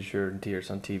Poulter, I'm pretty sure, in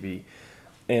tears on TV,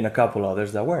 and a couple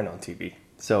others that weren't on TV.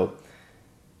 So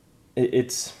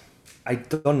I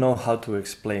don't know how to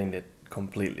explain it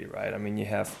completely, right?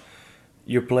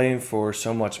 You're playing for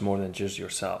so much more than just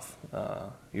yourself.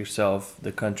 Yourself,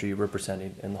 the country you're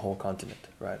representing, and the whole continent,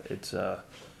 right? It's,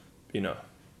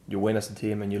 you win as a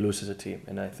team and you lose as a team.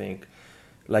 And I think,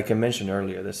 like I mentioned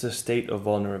earlier, there's a state of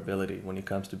vulnerability when it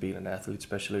comes to being an athlete,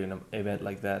 especially in an event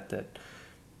like that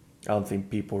I don't think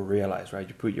people realize, right?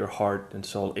 You put your heart and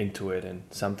soul into it, and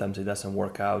sometimes it doesn't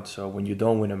work out. So when you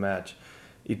don't win a match,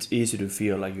 it's easy to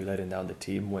feel like you're letting down the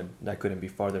team when that couldn't be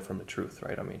farther from the truth,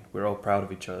 right? We're all proud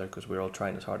of each other because we're all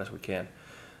trying as hard as we can.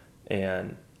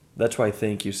 And that's why I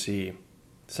think you see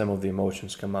some of the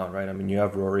emotions come out, right? You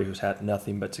have Rory, who's had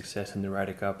nothing but success in the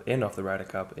Ryder Cup and off the Ryder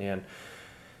Cup, and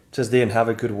just didn't have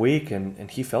a good week,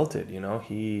 and he felt it,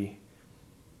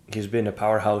 He's been a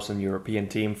powerhouse in the European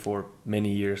team for many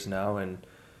years now, and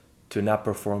to not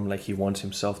perform like he wants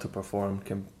himself to perform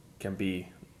can be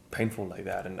painful like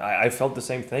that. And I felt the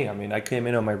same thing. I came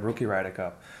in on my rookie Ryder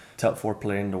Cup, top 4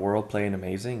 player in the world, playing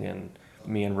amazing, and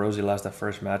me and Rosie lost that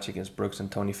first match against Brooks and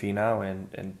Tony Finau,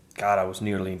 and God, I was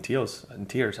nearly in tears.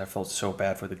 I felt so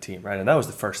bad for the team, right? And that was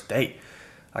the first day.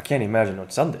 I can't imagine on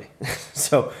Sunday.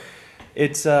 So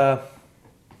it's one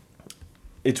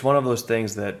of those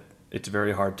things that it's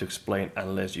very hard to explain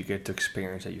unless you get to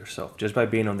experience it yourself. Just by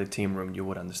being on the team room, you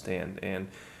would understand. And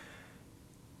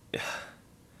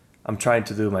I'm trying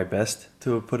to do my best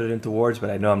to put it into words, but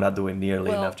I know I'm not doing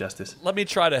nearly enough justice. Let me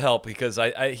try to help, because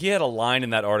he had a line in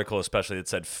that article especially that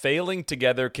said, failing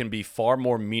together can be far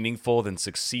more meaningful than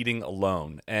succeeding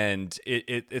alone. And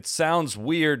it sounds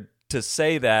weird to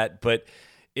say that, but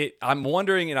I'm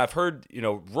wondering, and I've heard,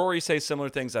 Rory say similar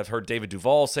things. I've heard David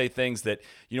Duval say things that,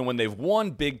 when they've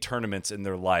won big tournaments in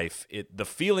their life, the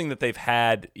feeling that they've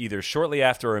had either shortly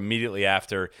after or immediately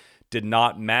after did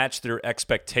not match their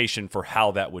expectation for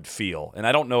how that would feel. And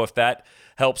I don't know if that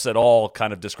helps at all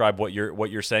kind of describe what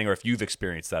you're saying, or if you've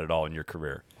experienced that at all in your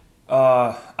career.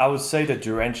 I would say the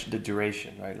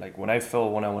duration, right? Like when I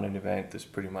won an event is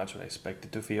pretty much what I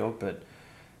expected to feel, but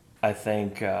I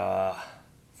think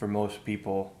for most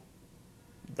people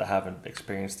that haven't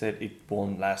experienced it, it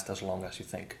won't last as long as you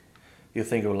think. You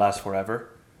think it will last forever,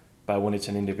 but when it's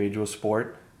an individual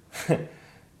sport,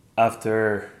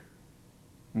 after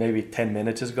maybe 10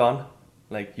 minutes is gone,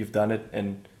 like you've done it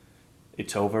and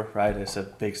it's over, right? It's a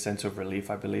big sense of relief,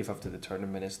 I believe, after the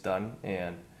tournament is done.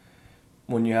 And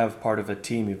when you have part of a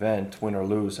team event, win or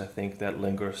lose, I think that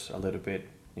lingers a little bit.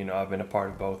 I've been a part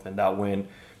of both, and that win,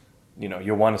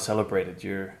 you want to celebrate it.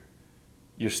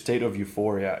 Your state of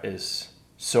euphoria is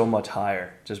so much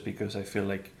higher, just because I feel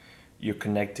like you're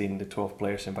connecting the 12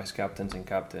 players and vice captains and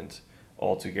captains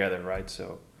all together, right?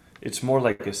 So it's more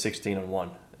like a 16-1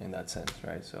 in that sense,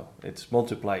 right? So it's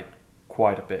multiplied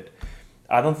quite a bit.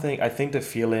 I think the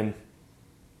feeling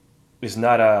is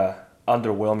not a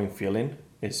underwhelming feeling.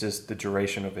 It's just the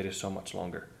duration of it is so much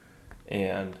longer.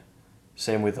 And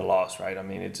same with the loss, right? I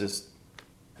mean, it's just,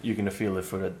 you're going to feel it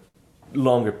for a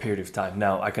longer period of time.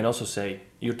 Now, I can also say,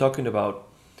 you're talking about,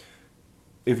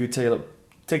 if you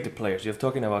take the players, you're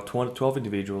talking about 12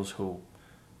 individuals who,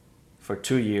 for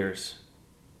 2 years,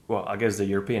 well, I guess the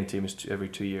European team is every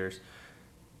 2 years,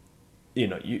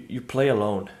 you play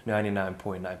alone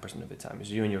 99.9% of the time. It's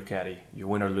you and your caddy. You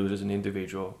win or lose as an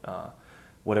individual.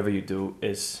 Whatever you do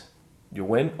is you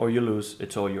win or you lose.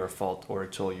 It's all your fault, or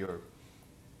it's all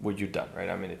what you've done, right?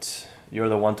 I mean, you're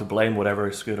the one to blame, whatever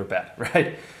is good or bad,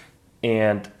 right?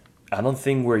 And I don't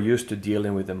think we're used to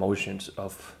dealing with emotions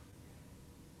of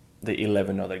the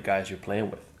 11 other guys you're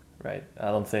playing with, right? I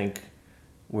don't think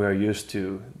we're used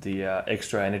to the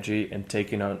extra energy and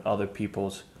taking on other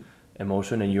people's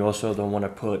emotion, and you also don't want to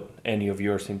put any of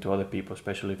yours into other people,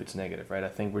 especially if it's negative, right? I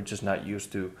think we're just not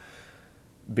used to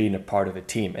being a part of a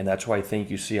team, and that's why I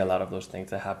think you see a lot of those things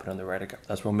that happen on the Ryder Cup.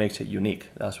 That's what makes it unique.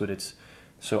 That's what it's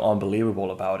so unbelievable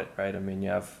about it, right? I mean, you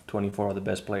have 24 of the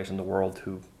best players in the world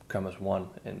who come as one,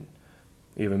 and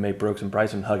even May Brooks and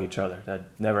Bryson hug each other.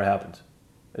 That never happens.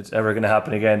 It's ever going to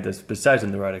happen again, besides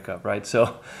in the Ryder Cup, right?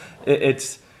 So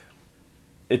it's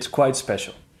quite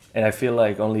special. And I feel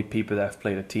like only people that have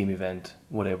played a team event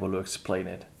would be able to explain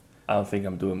it. I don't think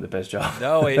I'm doing the best job.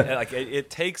 No, it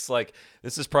takes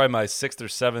this is probably my 6th or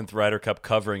 7th Ryder Cup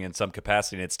covering in some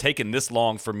capacity, and it's taken this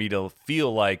long for me to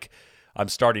feel like I'm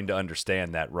starting to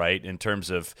understand that, right? In terms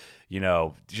of,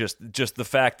 just the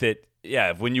fact that,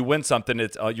 yeah, when you win something,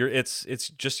 it's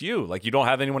just you. Like, you don't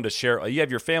have anyone to share. You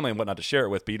have your family and whatnot to share it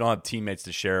with, but you don't have teammates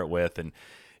to share it with, and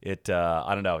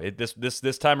I don't know.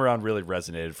 This time around really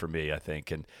resonated for me, I think.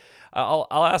 And I'll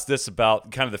ask this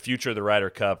about kind of the future of the Ryder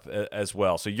Cup as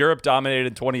well. So Europe dominated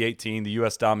in 2018, the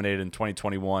U.S. dominated in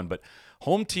 2021, but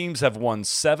home teams have won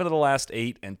 7 of the last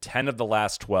 8 and 10 of the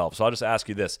last 12. So I'll just ask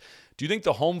you this: do you think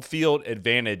the home field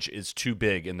advantage is too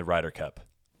big in the Ryder Cup?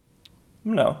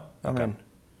 No, I mean,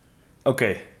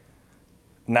 okay.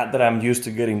 Not that I'm used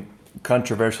to getting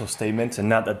controversial statements, and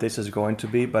not that this is going to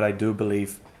be, but I do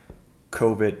believe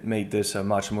COVID made this a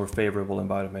much more favorable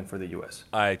environment for the U.S.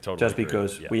 I totally Just agree.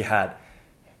 because we had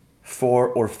 4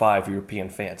 or 5 European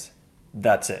fans.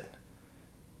 That's it.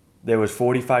 There was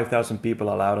 45,000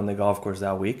 people allowed on the golf course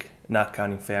that week, not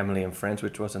counting family and friends,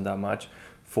 which wasn't that much.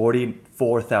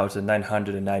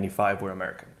 44,995 were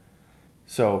American.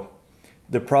 So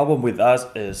the problem with us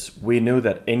is we knew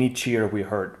that any cheer we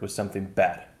heard was something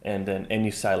bad, and then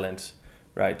any silence,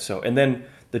 right? So, and then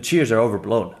the cheers are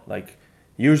overblown. Like,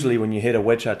 usually when you hit a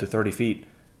wedge shot to 30 feet,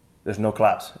 there's no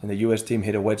claps. And the U.S. team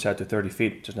hit a wedge shot to 30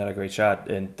 feet, which is not a great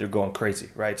shot, and they're going crazy,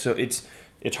 right? So it's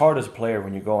hard as a player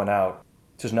when you're going out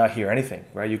to just not hear anything,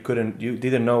 right? You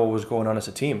didn't know what was going on as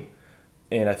a team.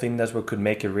 And I think that's what could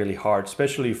make it really hard,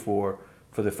 especially for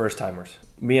the first timers.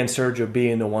 Me and Sergio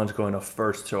being the ones going off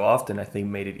first so often, I think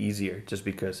made it easier, just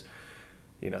because,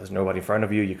 there's nobody in front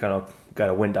of you. You kind of got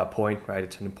to win that point, right?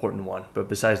 It's an important one. But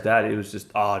besides that, it was just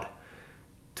odd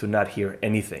to not hear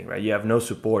anything, right? You have no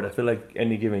support. I feel like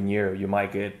any given year you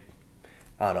might get,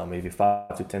 I don't know, maybe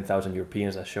 5,000 to 10,000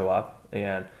 Europeans that show up,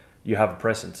 and you have a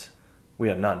presence. We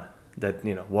have none. That,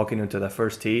 walking into the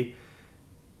first tee,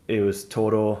 it was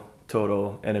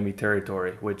total enemy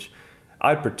territory, which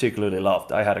I particularly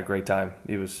loved. I had a great time.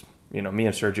 It was, me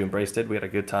and Sergio embraced it. We had a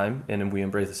good time, and then we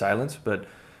embraced the silence. But,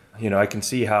 I can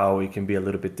see how it can be a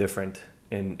little bit different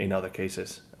in other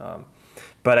cases.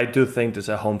 But I do think there's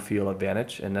a home field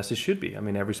advantage, and as it should be. I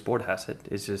mean, every sport has it.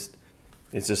 It's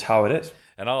just how it is.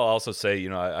 And I'll also say,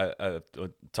 I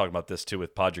talking about this too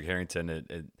with Padraig Harrington,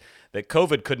 that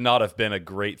COVID could not have been a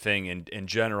great thing in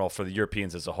general for the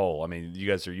Europeans as a whole. I mean, you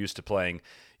guys are used to playing,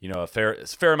 a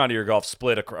fair amount of your golf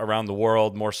split around the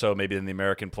world, more so maybe than the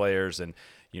American players. And,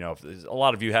 a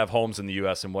lot of you have homes in the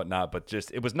U.S. and whatnot, but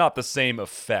just it was not the same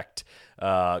effect,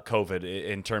 COVID,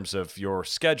 in terms of your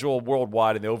schedule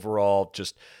worldwide and the overall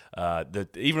just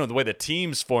even the way the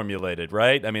teams formulated,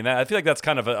 right? I mean, I feel like that's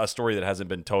kind of a story that hasn't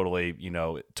been totally,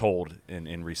 told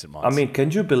in recent months. I mean,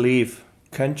 can you believe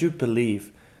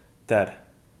that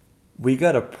we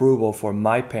got approval for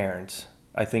my parents,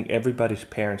 I think everybody's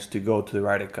parents, to go to the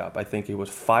Ryder Cup? I think it was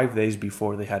 5 days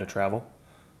before they had to travel,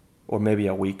 or maybe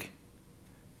a week.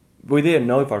 We didn't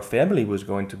know if our family was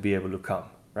going to be able to come,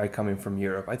 right, coming from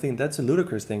Europe. I think that's a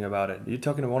ludicrous thing about it. You're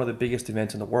talking about one of the biggest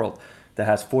events in the world that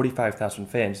has 45,000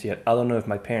 fans, yet I don't know if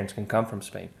my parents can come from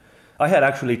Spain. I had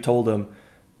actually told them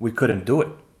we couldn't do it,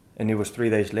 and it was 3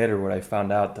 days later where I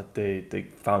found out that they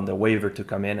found a waiver to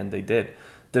come in, and they did.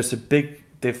 There's a big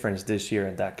difference this year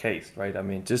in that case, right? I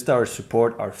mean, just our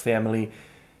support, our family,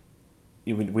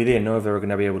 we didn't know if they were going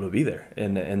to be able to be there,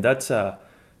 and that's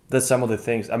some of the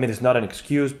things. I mean, it's not an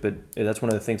excuse, but that's one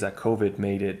of the things that COVID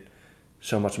made it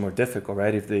so much more difficult,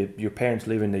 right? If your parents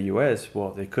live in the U.S.,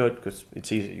 well, they could because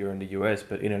it's easy. You're in the U.S.,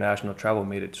 but international travel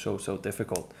made it so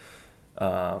difficult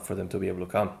for them to be able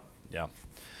to come.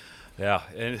 Yeah,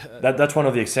 and that's one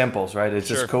of the examples, right? It's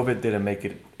sure. Just COVID didn't make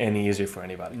it any easier for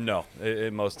anybody. No,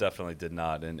 it most definitely did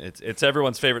not, and it's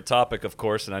everyone's favorite topic, of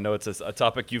course. And I know it's a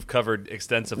topic you've covered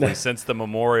extensively since the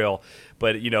Memorial,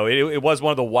 but it was one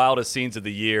of the wildest scenes of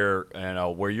the year,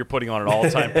 where you're putting on an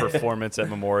all-time performance at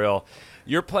Memorial.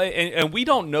 You're playing, and we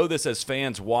don't know this as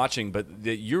fans watching, but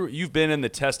you've been in the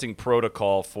testing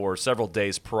protocol for several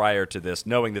days prior to this,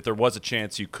 knowing that there was a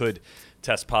chance you could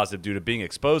test positive due to being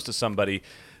exposed to somebody.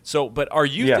 So, but are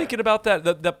you thinking about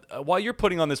that while you're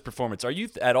putting on this performance? Are you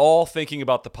at all thinking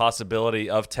about the possibility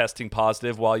of testing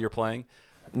positive while you're playing?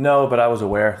 No, but I was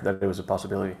aware that it was a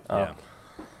possibility. I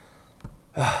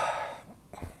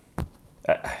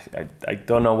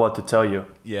don't know what to tell you.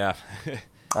 Yeah.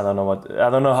 I don't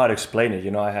know how to explain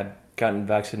it. I had gotten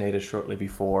vaccinated shortly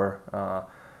before,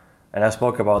 and I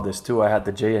spoke about this too. I had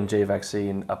the J&J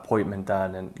vaccine appointment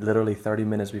done, and literally 30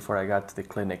 minutes before I got to the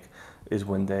clinic is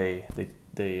when they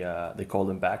called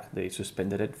him back. They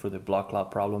suspended it for the blood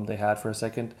clot problem they had for a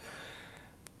second,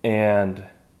 and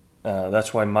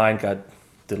that's why mine got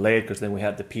delayed, because then we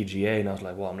had the PGA, and I was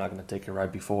like, well, I'm not going to take it right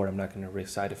before. I'm not going to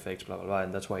risk side effects, blah blah blah,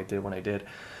 and that's why I did when I did.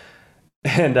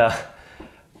 And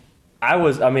I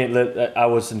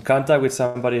was in contact with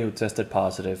somebody who tested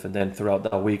positive, and then throughout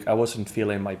that week, I wasn't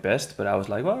feeling my best, but I was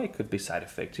like, well, it could be side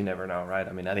effects. You never know, right?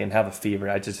 I mean, I didn't have a fever.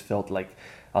 I just felt like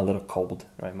a little cold,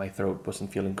 right? My throat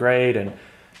wasn't feeling great, and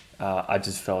I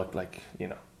just felt like,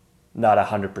 not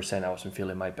 100%. I wasn't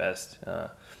feeling my best.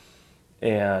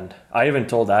 And I even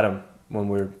told Adam when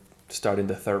we were starting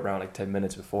the third round, like 10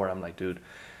 minutes before, I'm like, dude,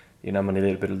 I'm going to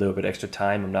need a little bit extra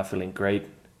time. I'm not feeling great.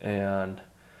 And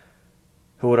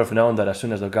who would have known that as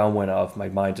soon as the gun went off, my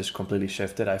mind just completely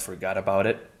shifted. I forgot about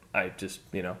it. I just,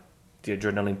 the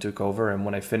adrenaline took over. And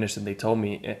when I finished and they told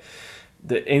me,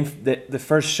 the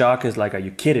first shock is like, are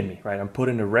you kidding me, right? I'm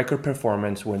putting a record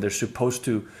performance when they're supposed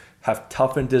to have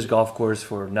toughened this golf course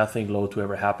for nothing low to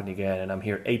ever happen again. And I'm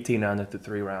here 18 under to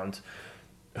 3 rounds,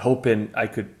 hoping I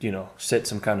could, set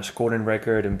some kind of scoring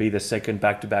record and be the second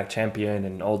back-to-back champion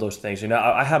and all those things.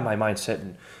 I had my mind set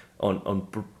on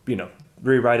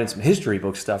rewriting some history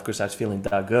book stuff because I was feeling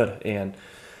that good. And,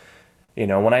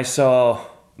 when I saw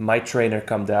my trainer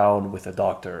come down with a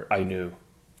doctor, I knew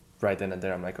right then and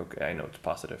there. I'm like, okay, I know it's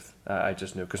positive. I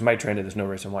just knew, because my trainer, there's no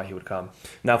reason why he would come.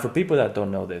 Now, for people that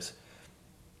don't know this,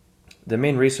 the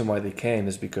main reason why they came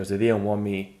is because they didn't want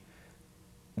me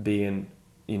being,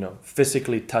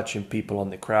 physically touching people on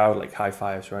the crowd, like high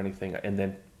fives or anything, and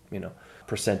then,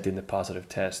 presenting the positive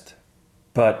test.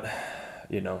 But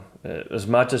as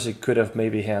much as it could have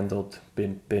maybe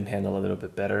been handled a little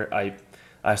bit better,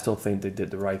 I still think they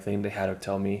did the right thing. They had to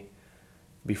tell me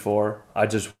before. I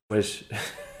just wish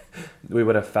we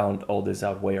would have found all this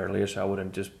out way earlier, so I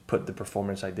wouldn't just put the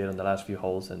performance I did on the last few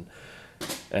holes. And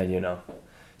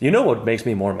what makes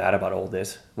me more mad about all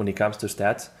this when it comes to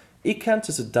stats? It counts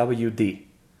as a WD.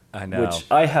 I know. Which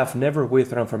I have never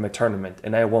withdrawn from a tournament,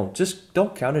 and I won't. Just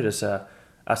don't count it as a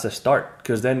as a start,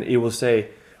 because then it will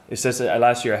say, it says that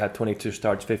last year I had 22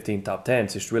 starts, 15 top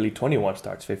 10s. It's really 21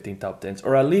 starts, 15 top 10s,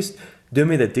 or at least do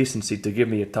me the decency to give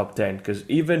me a top 10, because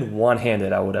even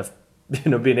one-handed I would have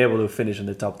been able to finish in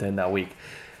the top 10 that week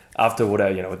after what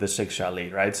with the 6-shot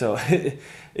lead, right? So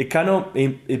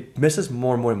it messes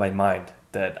more and more in my mind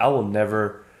that I will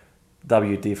never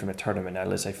WD from a tournament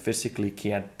unless I physically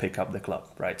can't pick up the club,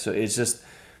 right? So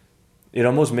it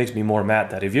almost makes me more mad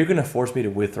that if you're gonna force me to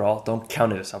withdraw, don't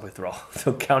count it as a withdrawal.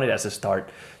 Don't count it as a start,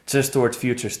 just towards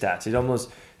future stats. It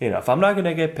almost, if I'm not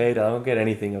gonna get paid, I don't get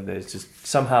anything of this. Just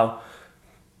somehow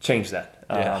change that.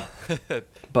 Yeah.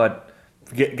 But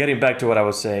getting back to what I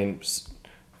was saying,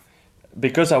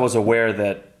 because I was aware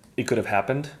that it could have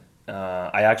happened,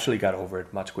 I actually got over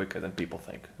it much quicker than people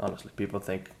think. Honestly, people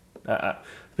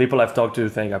I've talked to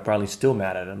think I'm probably still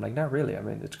mad at it. I'm like, not really. I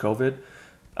mean, it's COVID.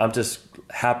 I'm just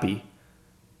happy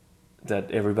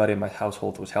that everybody in my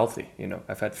household was healthy.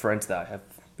 I've had friends die. I have,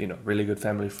 really good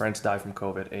family friends die from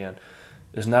COVID, and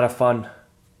it's not a fun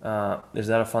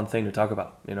thing to talk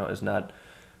about. It's not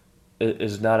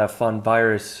a fun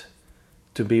virus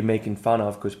to be making fun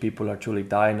of, because people are truly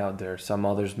dying out there. Some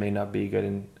others may not be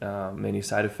getting many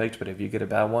side effects, but if you get a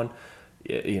bad one,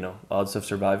 odds of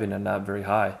surviving are not very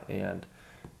high. And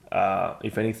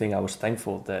if anything, I was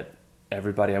thankful that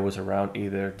everybody I was around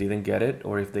either didn't get it,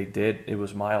 or if they did, it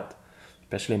was mild.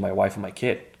 Especially my wife and my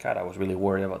kid. God, I was really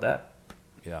worried about that.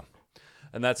 Yeah.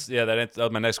 And that's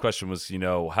my next question was,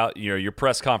 how your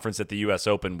press conference at the U.S.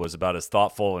 Open was about as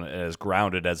thoughtful and as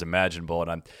grounded as imaginable,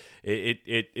 and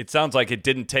it sounds like it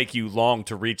didn't take you long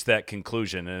to reach that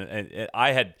conclusion. And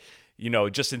I had,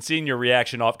 just in seeing your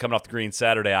reaction coming off the green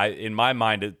Saturday, in my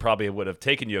mind it probably would have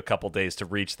taken you a couple days to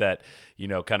reach that,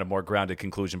 kind of more grounded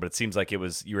conclusion. But it seems like you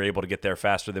were able to get there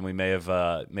faster than we may have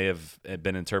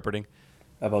been interpreting.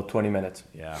 About 20 minutes.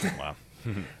 Yeah.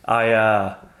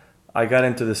 Wow. I got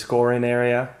into the scoring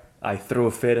area. I threw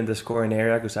a fit in the scoring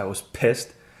area because I was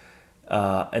pissed.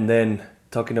 And then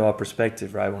talking about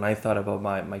perspective, right? When I thought about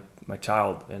my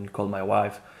child and called my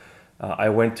wife, I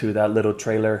went to that little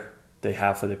trailer they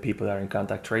have for the people that are in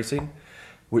contact tracing.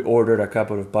 We ordered a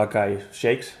couple of Buckeye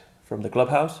shakes from the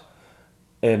clubhouse.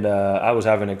 And I was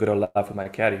having a good old laugh with my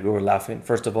caddy. We were laughing,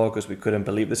 first of all, because we couldn't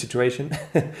believe the situation.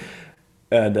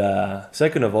 And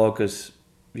second of all, because,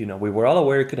 we were all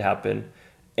aware it could happen.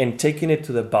 And taking it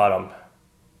to the bottom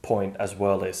point as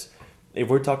well is, if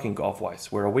we're talking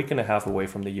golf-wise, we're a week and a half away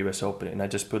from the U.S. Open, and I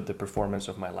just put the performance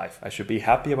of my life. I should be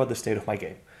happy about the state of my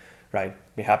game, right?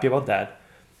 Be happy about that.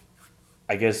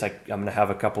 I guess I'm going to have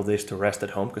a couple days to rest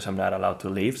at home because I'm not allowed to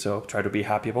leave, so try to be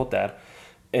happy about that.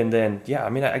 And then,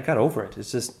 I got over it.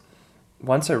 It's just,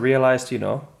 once I realized,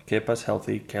 Kepa's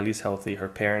healthy, Kelly's healthy, her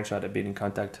parents that have been in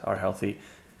contact are healthy,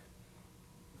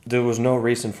 there was no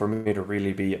reason for me to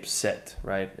really be upset,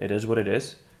 right? It is what it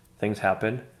is. Things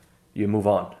happen. You move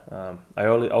on. I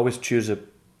always choose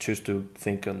to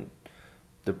think on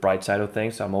the bright side of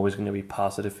things. I'm always going to be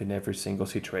positive in every single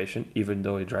situation, even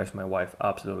though it drives my wife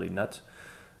absolutely nuts.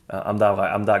 I'm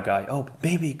that guy. Oh,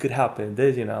 maybe it could happen.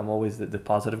 This, I'm always the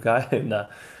positive guy.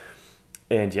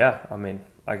 And yeah,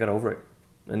 I got over it.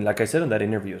 And like I said in that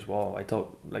interview as well, I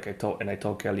told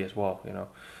Kelly as well,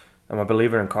 I'm a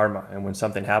believer in karma, and when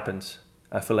something happens,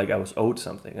 I feel like I was owed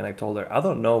something. And I told her, I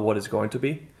don't know what it's going to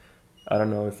be. I don't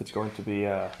know if it's going to be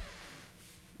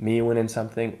me winning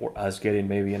something or us getting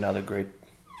maybe another great,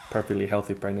 perfectly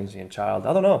healthy pregnancy and child.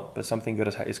 I don't know, but something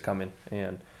good is coming.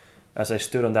 And as I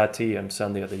stood on that tee on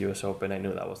Sunday at the U.S. Open, I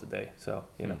knew that was the day. So,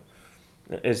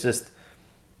 it's just,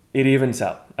 it evens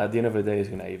out. At the end of the day, it's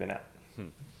going to even out.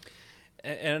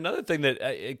 And another thing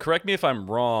that, correct me if I'm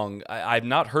wrong, I've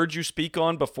not heard you speak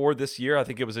on before this year. I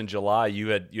think it was in July. You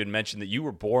had mentioned that you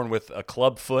were born with a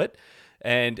club foot.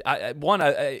 And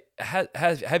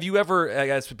have you ever, I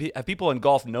guess, have people in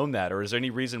golf known that, or is there any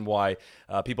reason why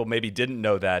people maybe didn't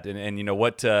know that? And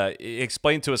what?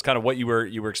 Explain to us kind of what you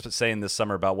were saying this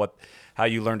summer about how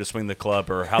you learned to swing the club,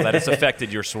 or how that has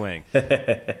affected your swing.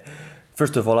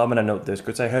 First of all, I'm going to note this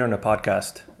because I heard on a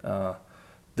podcast.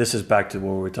 This is back to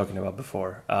what we were talking about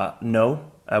before.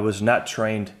 No, I was not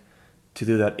trained to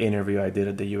do that interview I did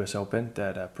at the U.S. Open,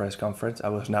 that press conference. I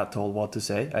was not told what to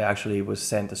say. I actually was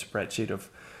sent a spreadsheet of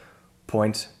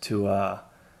points to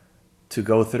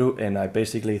go through, and I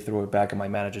basically threw it back in my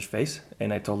manager's face,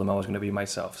 and I told him I was going to be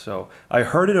myself. So I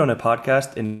heard it on a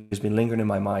podcast, and it's been lingering in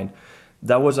my mind.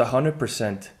 That was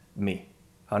 100% me,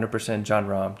 100% John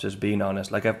Rahm, just being honest.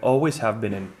 Like I've always have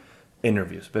been in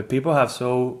interviews, but people have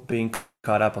so been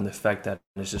caught up on the fact that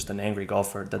it's just an angry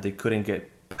golfer that they couldn't get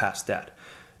past that.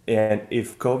 And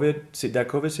if that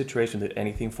COVID situation did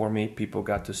anything for me, people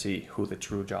got to see who the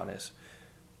true John is.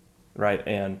 right?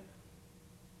 And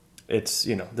it's,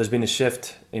 there's been a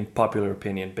shift in popular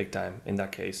opinion big time in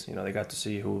that case. They got to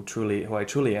see who I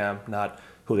truly am, not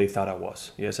who they thought I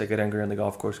was. Yes, I get angry on the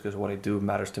golf course because what I do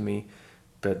matters to me,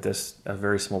 but that's a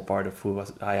very small part of who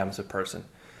I am as a person.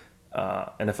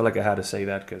 And I feel like I had to say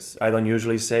that because I don't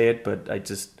usually say it, but I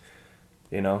just,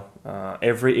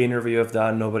 every interview I've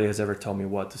done, nobody has ever told me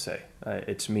what to say.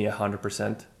 It's me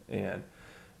 100%, and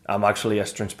I'm actually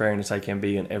as transparent as I can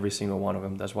be in every single one of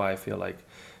them. That's why I feel like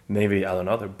maybe, I don't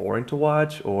know, they're boring to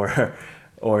watch, or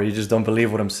you just don't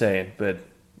believe what I'm saying. But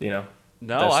No,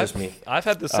 that's just me. I've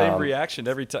had the same reaction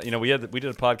every time. We did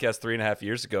a podcast 3.5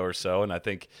 years ago or so, and I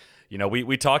think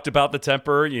we talked about the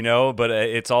temper, but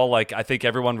it's all like, I think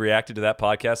everyone reacted to that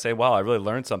podcast saying, "Wow, I really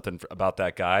learned something about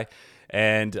that guy."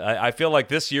 And I feel like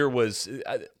this year was,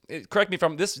 correct me if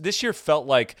I'm, this year felt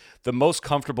like the most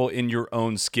comfortable in your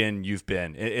own skin you've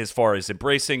been as far as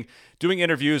embracing, doing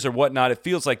interviews or whatnot. It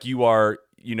feels like you are,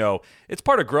 it's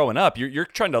part of growing up. You're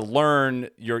trying to learn,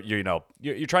 you're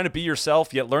trying to be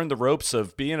yourself, yet learn the ropes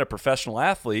of being a professional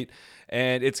athlete.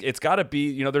 And it's got to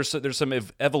be, there's some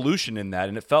evolution in that.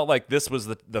 And it felt like this was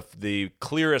the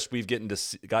clearest we've gotten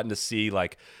to see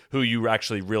like who you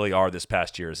actually really are this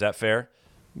past year. Is that fair?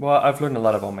 Well, I've learned a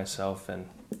lot about myself, and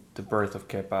the birth of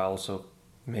Kepa also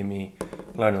made me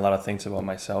learn a lot of things about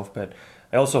myself. But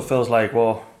it also feels like,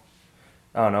 well,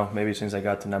 I don't know, maybe since I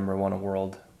got to number one in the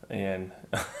world, and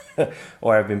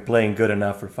or I've been playing good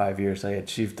enough for 5 years, I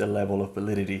achieved a level of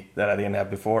validity that I didn't have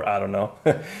before. I don't know.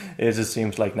 It just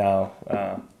seems like now,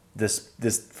 this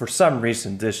for some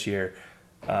reason this year,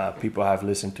 people have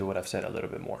listened to what I've said a little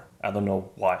bit more. I don't know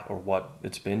why or what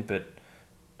it's been, but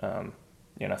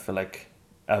I feel like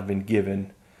I've been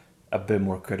given a bit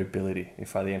more credibility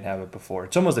if I didn't have it before.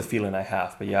 It's almost the feeling I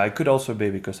have. But yeah, it could also be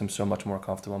because I'm so much more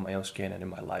comfortable in my own skin and in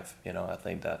my life. I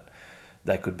think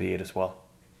that could be it as well.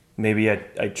 Maybe I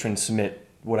transmit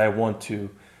what I want to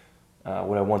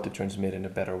transmit in a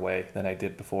better way than I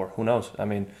did before. Who knows? I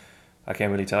mean, I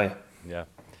can't really tell you. Yeah.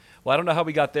 Well, I don't know how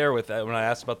we got there with that when I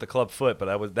asked about the club foot,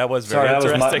 but that was very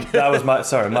interesting.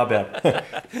 Sorry, my bad.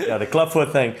 Yeah, the club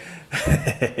foot thing.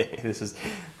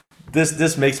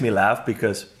 This makes me laugh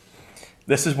because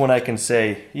this is when I can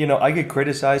say, I get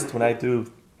criticized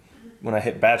when I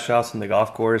hit bad shots on the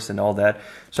golf course and all that.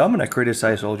 So I'm going to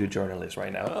criticize all you journalists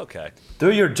right now. Okay. Do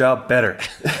your job better.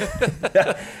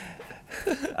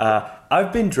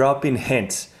 I've been dropping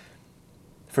hints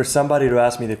for somebody to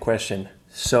ask me the question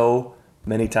so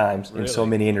many times in so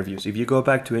many interviews. If you go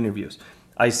back to interviews,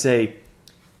 I say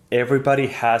everybody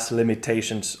has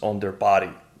limitations on their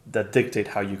body that dictate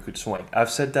how you could swing. I've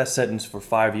said that sentence for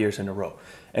 5 years in a row.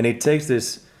 And it takes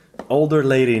this older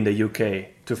lady in the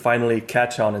UK to finally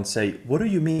catch on and say, "What do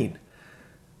you mean?"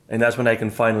 And that's when I can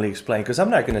finally explain. Because I'm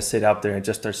not going to sit up there and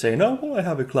just start saying, "Oh, well, I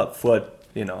have a club foot,"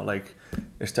 like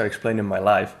I start explaining my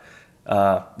life.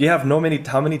 You have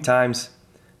how many times,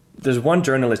 there's one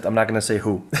journalist, I'm not going to say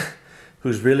who,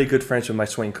 who's really good friends with my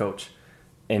swing coach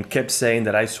and kept saying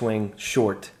that I swing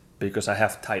short because I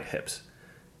have tight hips,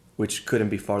 which couldn't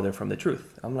be farther from the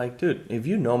truth. I'm like, dude, if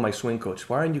you know my swing coach,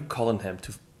 why aren't you calling him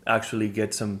to actually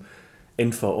get some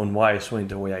info on why I swing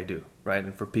the way I do, right?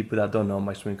 And for people that don't know,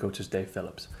 my swing coach is Dave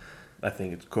Phillips. I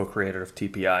think it's co-creator of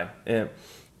TPI. And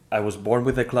I was born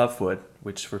with a club foot,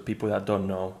 which for people that don't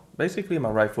know, basically my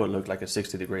right foot looked like a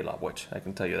 60-degree lob wedge. I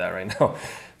can tell you that right now.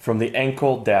 From the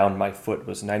ankle down, my foot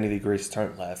was 90 degrees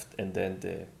turned left, and then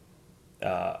the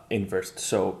inverse.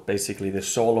 So basically the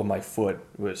sole of my foot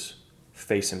was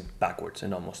facing backwards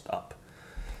and almost up,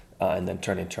 and then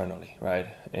turn internally, right?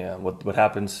 And what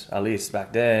happens, at least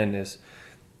back then, is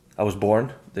I was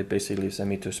born. They basically sent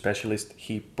me to a specialist.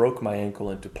 He broke my ankle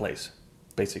into place.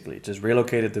 Basically, just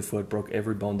relocated the foot, broke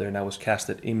every bone there, and I was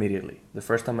casted immediately. The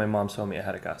first time my mom saw me, I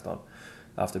had a cast on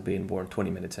after being born 20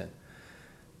 minutes in.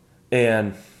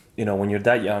 And when you're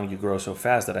that young, you grow so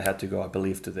fast that I had to go, I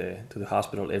believe, to the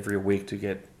hospital every week to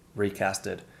get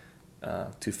recasted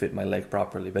to fit my leg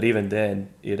properly. But even then,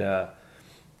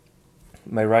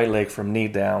 my right leg from knee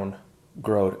down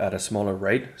grew at a smaller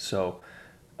rate. So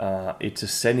it's 1.5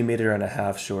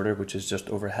 centimeters shorter, which is just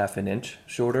over half an inch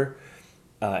shorter.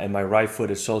 And my right foot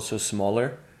is also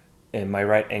smaller, and my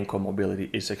right ankle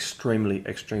mobility is extremely,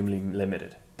 extremely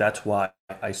limited. That's why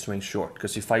I swing short,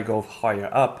 because if I go higher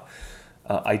up,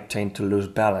 I tend to lose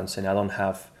balance, and I don't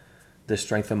have the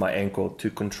strength of my ankle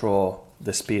to control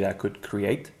the speed I could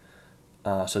create.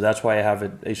 So that's why I have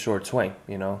a short swing,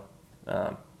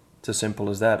 It's as simple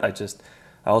as that.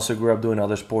 I also grew up doing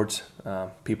other sports.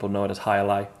 People know it as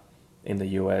high in the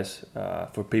US.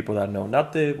 For people that know,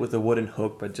 not with the wooden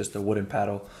hook, but just the wooden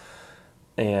paddle.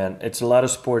 And it's a lot of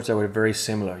sports that were very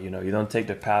similar. You don't take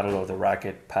the paddle or the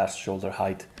racket past shoulder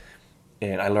height.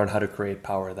 And I learned how to create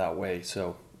power that way.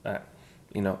 So,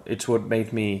 it's what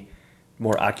made me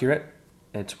more accurate.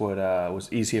 It's what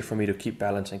was easier for me to keep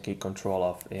balance and keep control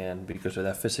of. And because of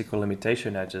that physical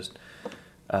limitation, I just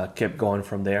kept going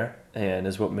from there. And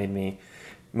it's what made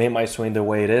my swing the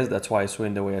way it is. That's why I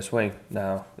swing the way I swing.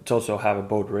 Now, it's also have a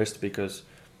bowed wrist because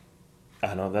I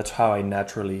don't know, that's how I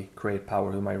naturally create power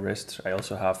with my wrists. I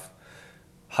also have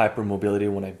hypermobility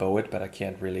when I bow it, but I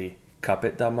can't really cup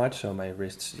it that much, so my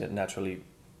wrists naturally,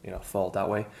 fall that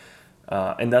way.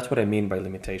 And that's what I mean by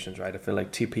limitations, right? I feel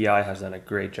like TPI has done a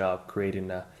great job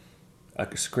creating a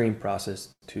screen process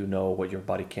to know what your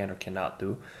body can or cannot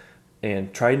do.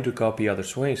 And trying to copy other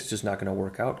swings is just not going to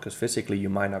work out because physically you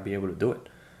might not be able to do it,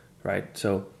 right?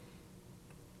 So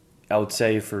I would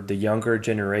say for the younger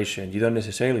generation, you don't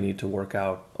necessarily need to work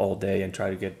out all day and try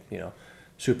to get,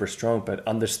 super strong, but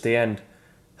understand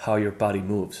how your body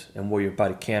moves and what your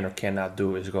body can or cannot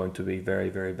do is going to be very,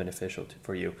 very beneficial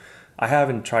for you. I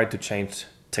haven't tried to change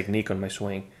technique on my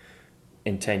swing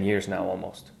in 10 years now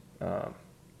almost.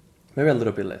 Maybe a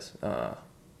little bit less,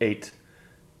 8.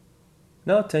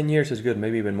 No, 10 years is good,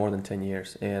 maybe even more than 10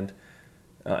 years. And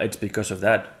it's because of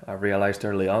that. I realized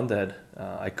early on that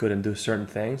I couldn't do certain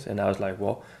things, and I was like,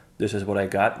 well, this is what I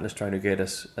got. Let's try to get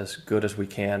as good as we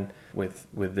can with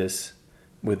this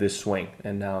swing.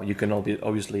 And now you can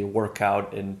obviously work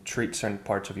out and treat certain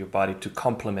parts of your body to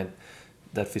complement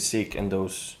that physique and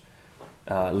those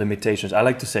limitations. I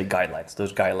like to say guidelines,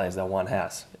 those guidelines that one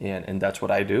has. And that's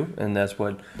what I do, and that's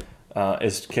what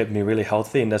has kept me really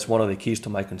healthy, and that's one of the keys to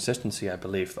my consistency, I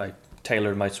believe. I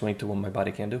tailor my swing to what my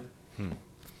body can do.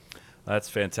 That's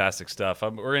fantastic stuff. We're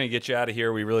going to get you out of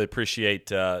here. We really appreciate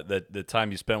the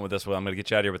time you spent with us. Well, I'm going to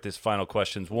get you out of here with these final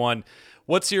questions. One,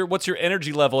 what's your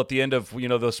energy level at the end of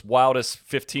those wildest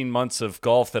 15 months of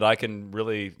golf that I can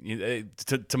really,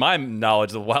 to my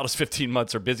knowledge, the wildest 15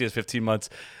 months or busiest 15 months,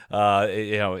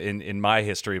 in my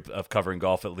history of covering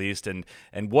golf at least, and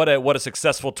what a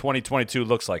successful 2022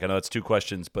 looks like. I know that's 2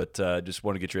 questions, but just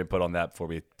want to get your input on that before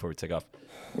we take off.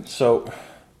 So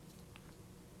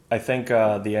I think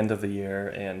the end of the year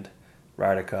and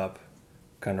Ryder Cup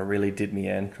kind of really did me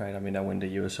in, right? I mean, I won the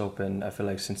U.S. Open. I feel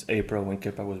like since April when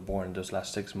Kippa was born, those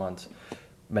last 6 months,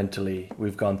 mentally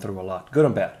we've gone through a lot, good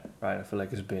and bad, right? I feel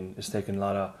like it's taken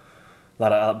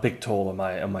a big toll on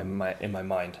my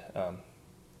mind,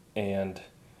 and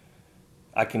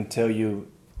I can tell you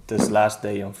this last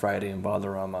day on Friday in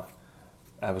Valderrama,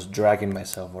 I was dragging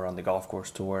myself around the golf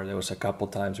course to where there was a couple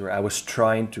times where I was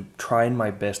trying my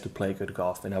best to play good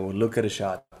golf, and I would look at a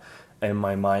shot and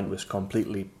my mind was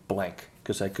completely blank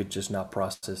because I could just not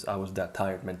process. I was that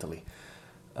tired mentally.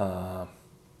 I've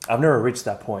never reached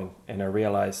that point, and I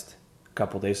realized a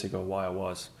couple days ago why I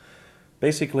was.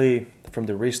 Basically, from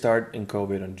the restart in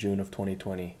COVID in June of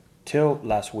 2020 till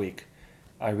last week,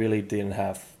 I really didn't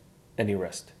have any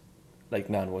rest, like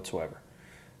none whatsoever.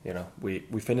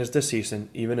 We finished the season.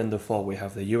 Even in the fall, we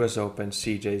have the U.S. Open,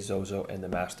 CJ, Zozo, and the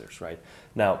Masters, right?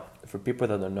 Now, for people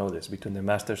that don't know this, between the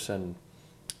Masters and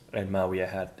Maui,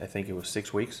 I think it was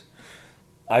 6 weeks.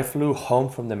 I flew home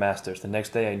from the Masters. The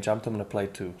next day, I jumped on a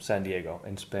plane to San Diego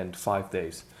and spent 5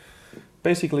 days,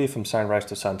 basically from sunrise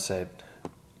to sunset,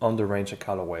 on the range at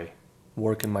Callaway,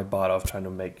 working my butt off trying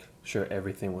to make sure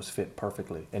everything was fit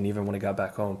perfectly. And even when I got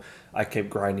back home, I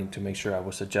kept grinding to make sure I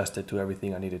was adjusted to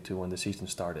everything I needed to when the season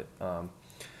started.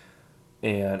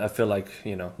 And I feel like,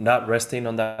 not resting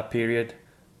on that period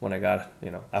when I got,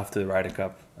 after the Ryder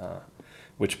Cup,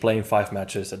 which playing 5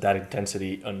 matches at that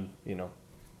intensity on,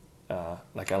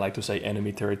 like I like to say,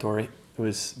 enemy territory, it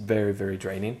was very, very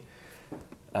draining.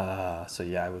 So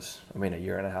yeah, a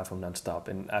year and a half of nonstop,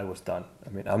 and I was done.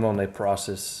 I'm on a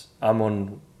process. I'm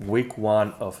on week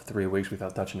 1 of 3 weeks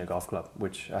without touching a golf club,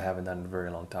 which I haven't done in a very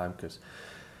long time because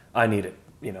I need it.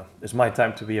 It's my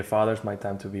time to be a father. It's my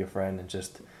time to be a friend and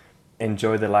just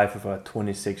enjoy the life of a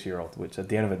 26-year-old, which at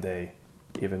the end of the day,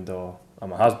 even though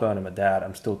I'm a husband, I'm a dad,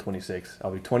 I'm still 26.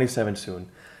 I'll be 27 soon,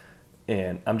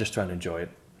 and I'm just trying to enjoy it.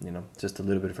 Just a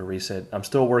little bit of a reset. I'm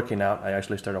still working out. I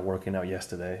actually started working out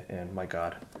yesterday, and my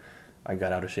God, I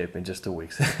got out of shape in just 2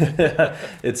 weeks.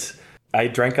 I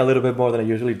drank a little bit more than I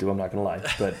usually do. I'm not gonna lie,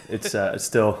 but it's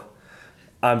still.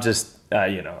 I'm just,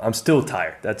 I'm still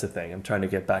tired. That's the thing. I'm trying to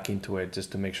get back into it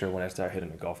just to make sure when I start hitting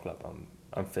the golf club,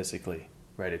 I'm physically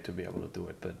ready to be able to do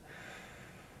it. But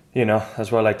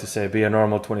that's what I like to say. Be a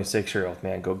normal 26-year-old,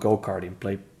 man. Go karting,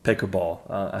 play pickleball.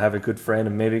 I have a good friend,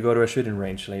 and maybe go to a shooting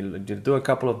range. Do a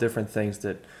couple of different things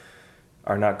that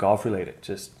are not golf related.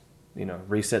 Just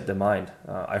reset the mind.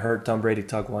 I heard Tom Brady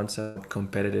talk once about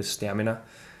competitive stamina,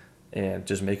 and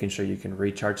just making sure you can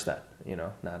recharge that,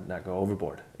 not go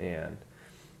overboard. And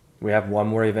we have one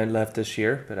more event left this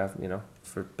year, but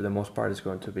for the most part, it's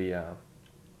going to be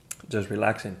just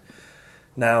relaxing.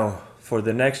 Now, for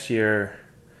the next year,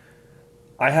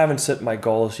 I haven't set my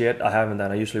goals yet.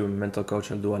 I usually with my mental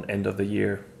coach, I'll do an end of the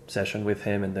year session with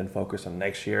him and then focus on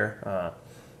next year.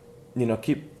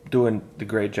 Keep doing the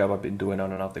great job I've been doing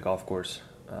on and off the golf course.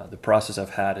 The process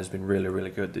I've had has been really, really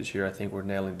good this year. I think we're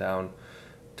nailing down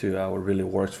to what really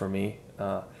works for me.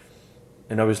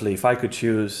 And obviously, if I could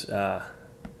choose,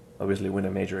 win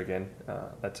a major again.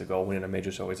 That's a goal. Winning a major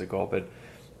is always a goal. But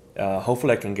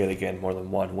hopefully I can get again more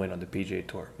than one win on the PGA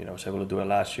Tour. I was able to do it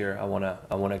last year. I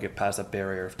wanna get past that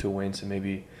barrier of 2 wins and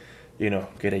maybe,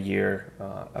 get a year,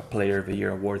 a Player of the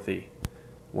Year worthy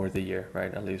year,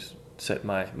 right? At least set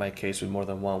my case with more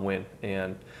than one win.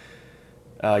 And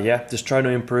just trying to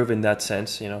improve in that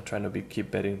sense. Trying to keep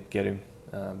getting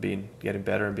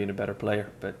better and being a better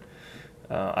player. But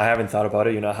I haven't thought about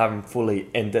it. I haven't fully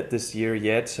ended this year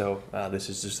yet, so this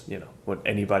is just what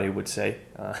anybody would say.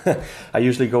 I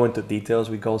usually go into details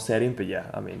with goal setting, but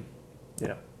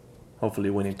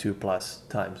hopefully winning 2+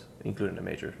 times, including a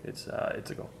major, it's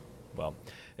a goal. Well,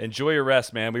 enjoy your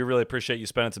rest, man. We really appreciate you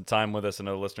spending some time with us. I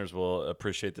know listeners will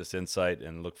appreciate this insight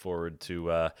and look forward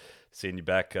to seeing you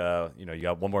back. You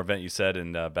got one more event, you said,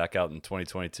 and back out in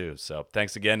 2022. So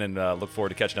thanks again, and look forward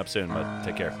to catching up soon. But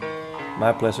take care.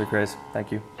 My pleasure, Chris.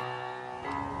 Thank you.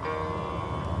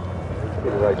 Be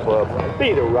the right club.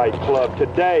 Be the right club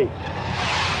today.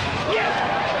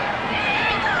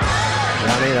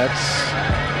 Johnny, that's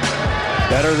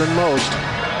better than most.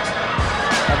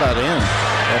 How about in?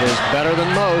 That is better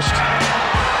than most.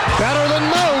 Better than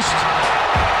most.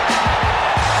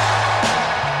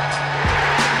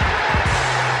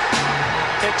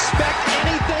 Expect